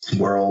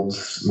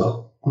world's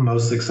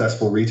most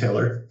successful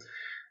retailer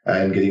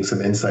and getting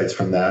some insights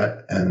from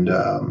that. And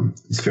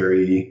it's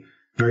very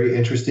very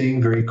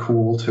interesting, very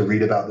cool to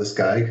read about this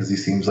guy because he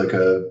seems like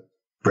a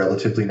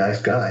relatively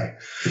nice guy.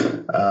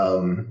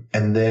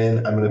 And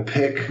then I'm going to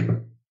pick,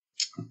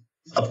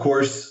 of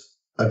course,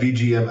 a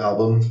VGM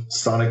album,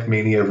 Sonic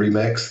Mania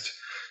Remixed.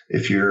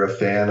 If you're a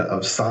fan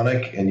of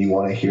Sonic and you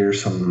want to hear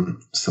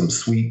some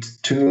sweet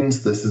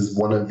tunes, this is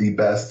one of the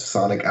best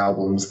Sonic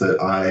albums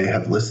that I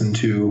have listened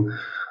to.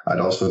 I'd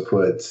also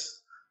put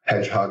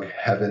Hedgehog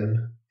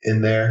Heaven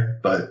in there,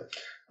 but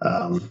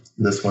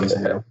this one's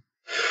new.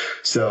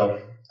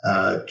 So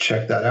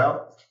check that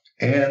out.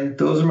 And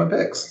those are my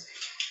picks.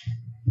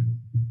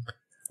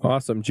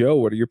 Awesome. Joe,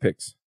 what are your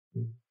picks?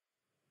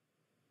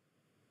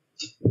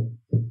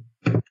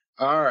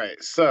 All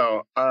right.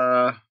 So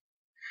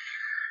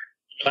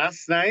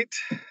last night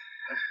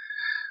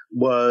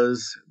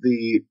was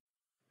the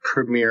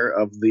premiere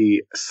of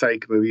the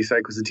Psych movie.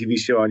 Psych was a TV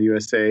show on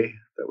USA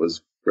that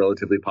was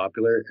relatively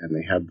popular, and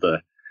they had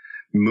the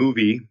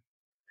movie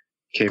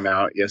came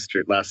out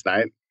last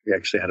night. We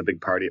actually had a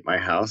big party at my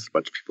house. A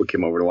bunch of people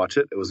came over to watch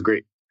it. It was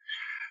great.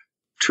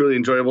 Truly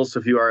enjoyable. So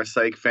if you are a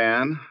Psych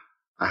fan,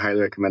 I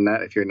highly recommend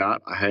that. If you're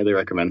not, I highly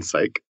recommend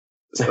Psych.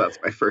 So that's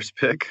my first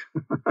pick.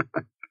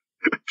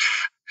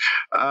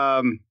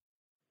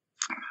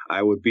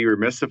 I would be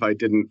remiss if I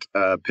didn't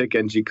pick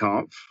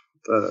NGConf,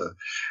 the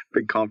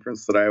big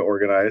conference that I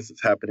organized.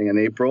 It's happening in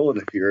April,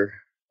 and if you're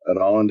at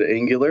all into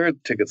Angular,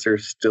 tickets are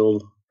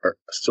still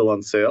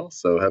on sale.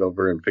 So head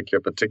over and pick you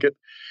up a ticket.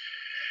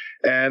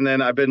 And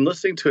then I've been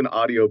listening to an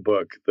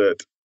audiobook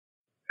that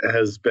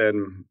has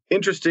been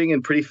interesting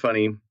and pretty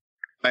funny.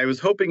 I was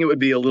hoping it would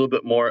be a little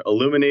bit more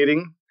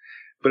illuminating,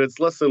 but it's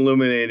less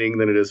illuminating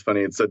than it is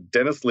funny. It's a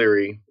Dennis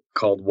Leary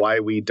called Why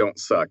We Don't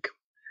Suck.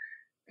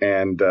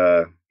 And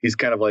he's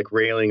kind of like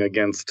railing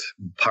against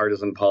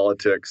partisan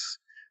politics,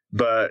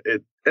 but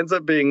it ends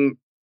up being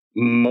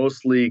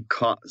mostly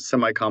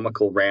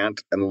semi-comical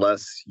rant and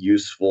less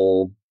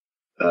useful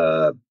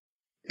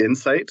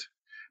insight,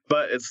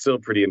 but it's still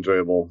pretty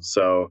enjoyable.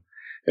 So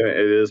it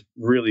is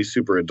really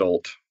super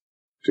adult.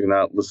 Do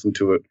not listen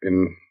to it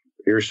in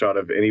earshot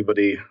of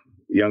anybody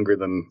younger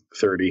than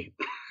 30.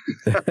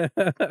 But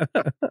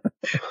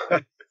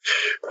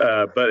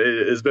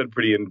it has been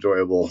pretty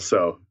enjoyable.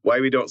 So Why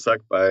We Don't Suck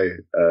by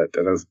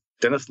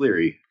Dennis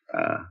Leary.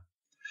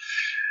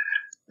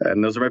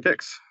 And those are my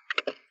picks.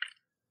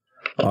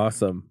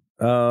 Awesome.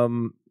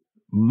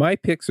 My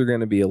picks are going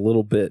to be a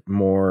little bit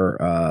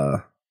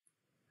more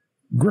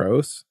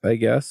gross, I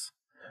guess.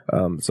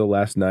 So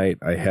last night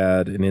I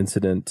had an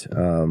incident.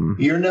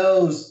 Your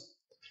nose.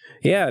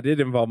 Yeah, it did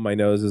involve my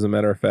nose, as a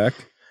matter of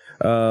fact.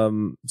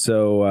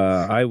 So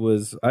I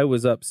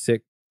was up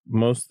sick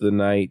most of the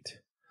night,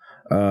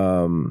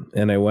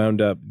 and I wound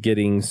up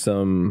getting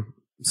some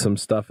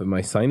stuff in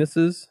my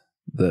sinuses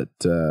that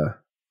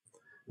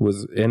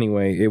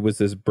it was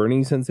this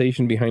burning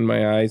sensation behind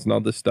my eyes and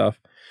all this stuff.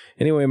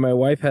 Anyway, my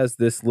wife has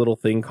this little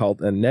thing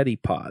called a neti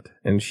pot,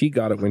 and she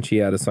got it when she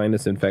had a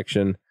sinus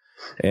infection,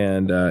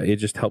 and it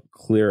just helped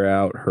clear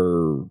out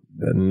her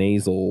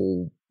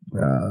nasal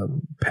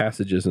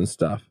passages and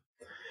stuff.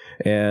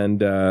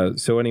 And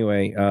so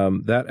anyway,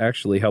 that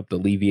actually helped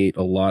alleviate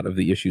a lot of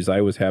the issues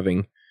I was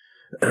having.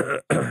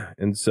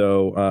 And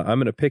so I'm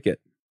going to pick it.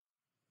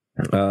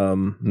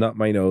 Not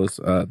my nose,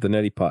 the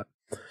neti pot.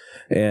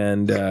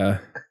 And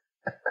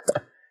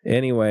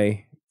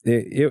anyway,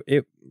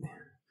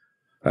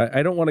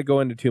 I don't want to go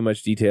into too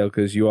much detail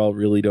because you all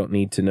really don't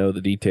need to know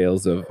the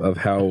details of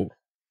how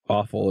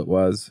awful it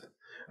was.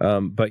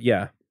 But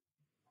yeah.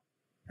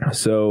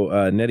 So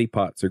neti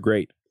pots are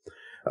great.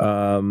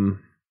 And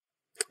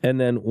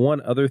then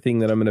one other thing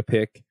that I'm going to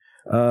pick.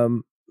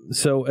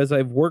 So as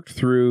I've worked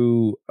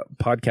through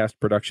podcast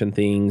production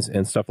things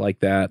and stuff like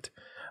that,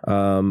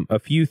 a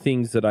few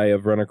things that I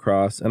have run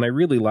across, and I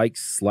really like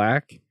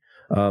Slack.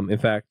 In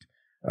fact,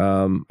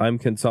 I'm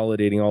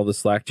consolidating all the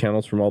Slack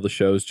channels from all the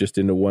shows just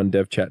into one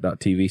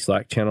devchat.tv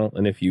Slack channel.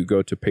 And if you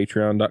go to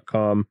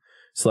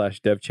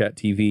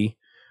patreon.com/devchattv,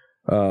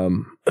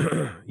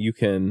 you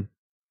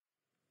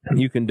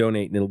can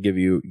donate, and it'll give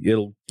you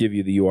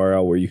the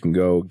URL where you can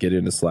go get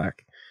into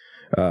Slack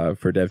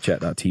for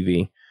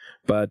devchat.tv.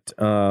 But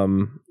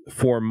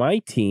for my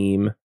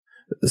team,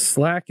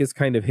 Slack is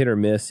kind of hit or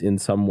miss in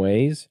some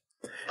ways.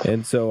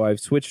 And so I've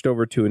switched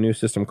over to a new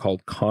system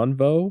called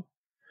Convo,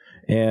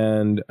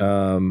 and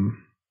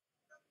I'm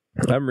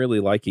really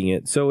liking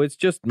it. So it's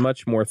just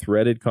much more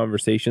threaded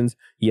conversations.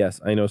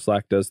 Yes, I know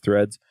Slack does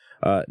threads.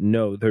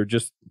 No, they're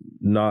just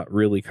not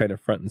really kind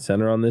of front and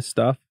center on this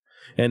stuff.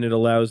 And it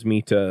allows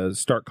me to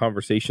start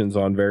conversations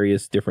on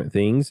various different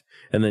things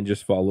and then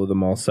just follow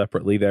them all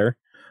separately there.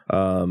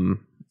 So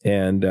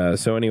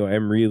anyway,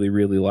 I'm really,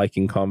 really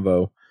liking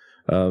Convo.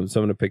 So I'm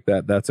going to pick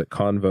that. That's at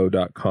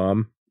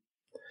convo.com.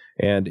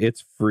 And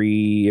it's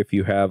free if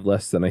you have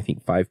less than, I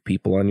think, 5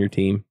 people on your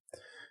team.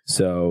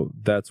 So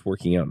that's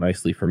working out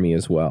nicely for me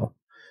as well.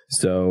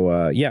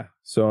 So, yeah.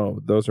 So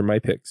those are my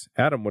picks.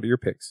 Adam, what are your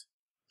picks?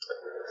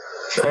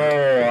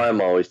 Oh, I'm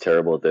always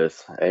terrible at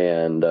this.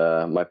 And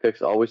my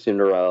picks always seem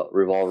to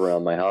revolve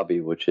around my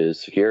hobby, which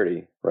is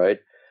security, right?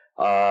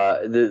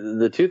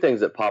 The two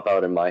things that pop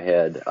out in my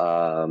head,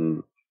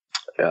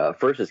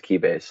 first is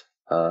Keybase.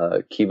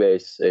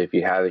 Keybase, if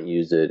you haven't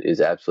used it,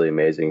 is absolutely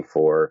amazing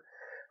for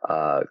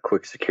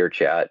quick secure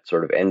chat,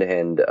 sort of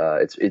end-to-end.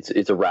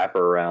 It's a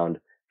wrapper around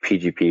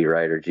PGP,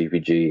 right, or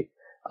GPG.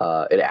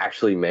 It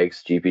actually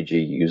makes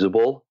GPG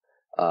usable,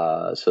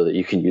 so that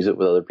you can use it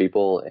with other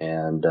people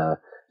and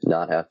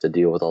not have to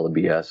deal with all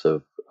the BS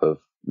of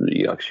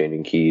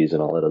exchanging keys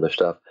and all that other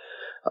stuff.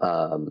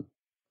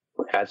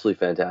 Absolutely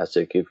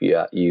fantastic if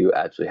you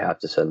actually have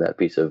to send that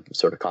piece of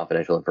sort of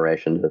confidential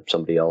information to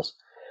somebody else.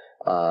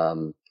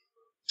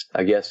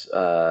 I guess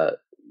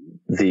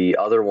the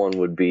other one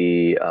would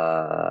be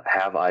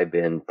have I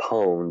been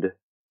pwned?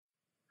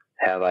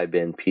 Have I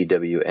been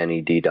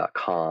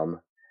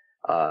pwned.com?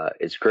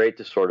 It's great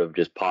to sort of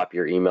just pop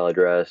your email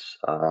address,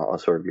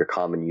 sort of your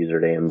common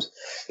usernames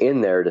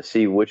in there to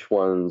see which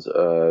ones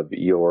of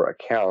your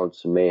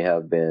accounts may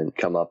have been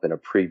come up in a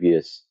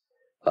previous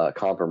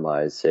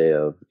compromise, say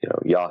of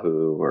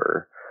Yahoo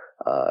or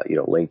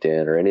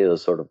LinkedIn or any of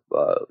those sort of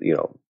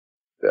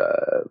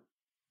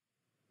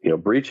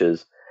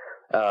breaches,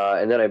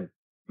 and then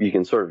you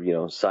can sort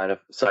of sign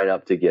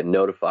up to get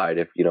notified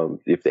if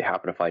they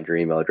happen to find your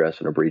email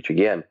address in a breach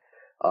again.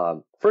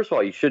 First of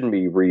all, you shouldn't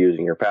be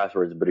reusing your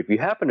passwords, but if you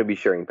happen to be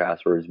sharing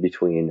passwords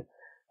between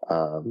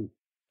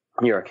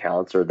your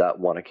accounts or that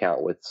one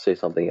account with, say,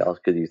 something else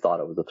because you thought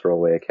it was a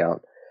throwaway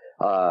account,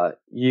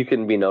 you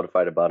can be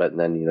notified about it, and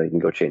then you can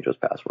go change those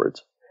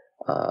passwords,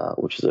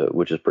 which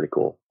is pretty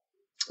cool.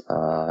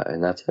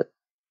 And that's it.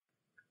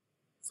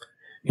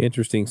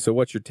 Interesting. So,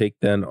 what's your take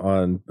then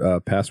on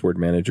password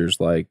managers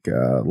like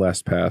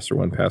LastPass or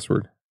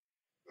 1Password?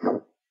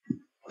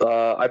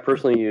 I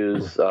personally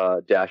use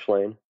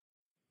Dashlane,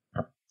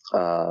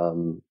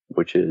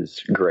 which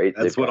is great.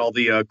 That's what all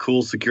the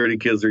cool security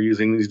kids are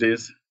using these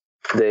days.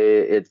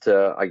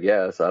 I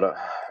guess I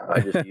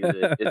just use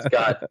it.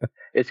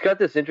 It's got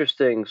this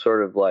interesting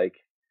sort of like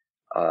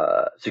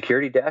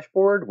security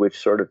dashboard, which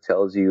sort of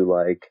tells you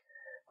like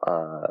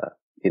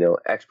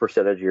X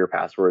percentage of your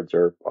passwords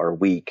are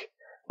weak,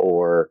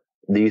 or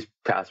these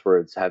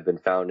passwords have been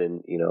found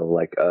in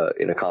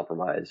in a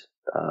compromise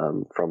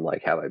from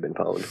like have I been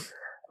pwned,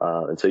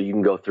 and so you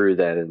can go through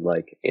that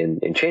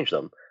and change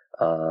them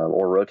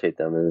or rotate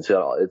them, and it's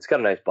got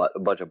a nice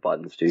bunch of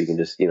buttons too. You can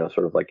just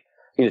sort of like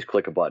you just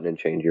click a button and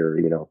change your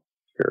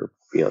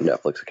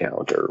Netflix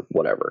account or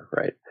whatever,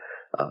 right?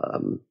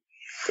 And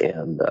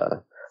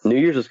New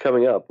Year's is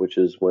coming up, which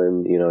is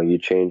when you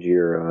change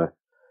your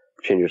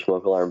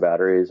smoke alarm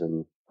batteries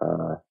and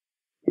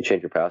you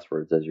change your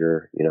passwords as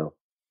you're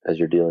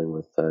dealing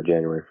with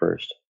January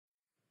 1st.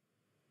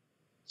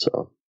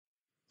 So,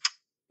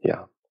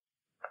 yeah.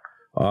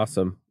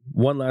 Awesome.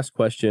 One last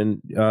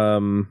question.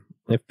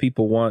 If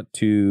people want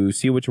to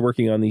see what you're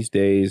working on these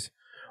days,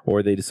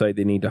 or they decide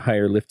they need to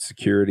hire Lift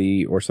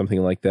Security or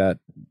something like that,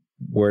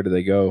 where do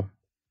they go?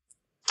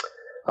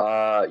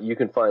 You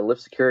can find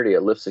Lift Security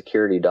at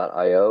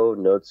liftsecurity.io,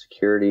 Node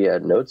Security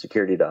at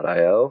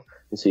nodesecurity.io.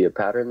 You see a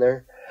pattern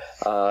there.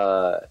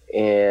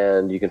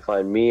 And you can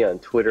find me on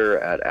Twitter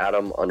at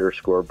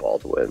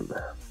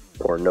Adam_Baldwin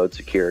or Node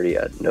Security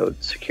at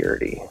Node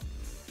Security.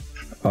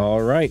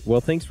 All right.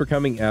 Well, thanks for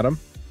coming, Adam.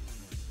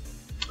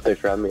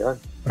 Thanks for having me on.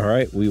 All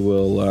right. We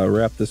will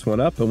wrap this one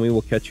up, and we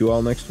will catch you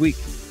all next week.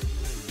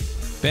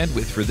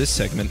 Bandwidth for this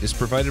segment is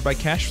provided by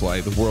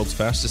CacheFly, the world's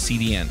fastest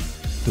CDN.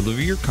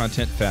 Deliver your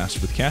content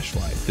fast with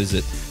CacheFly.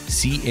 Visit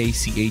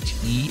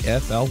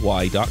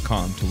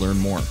CACHEFLY.com to learn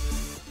more.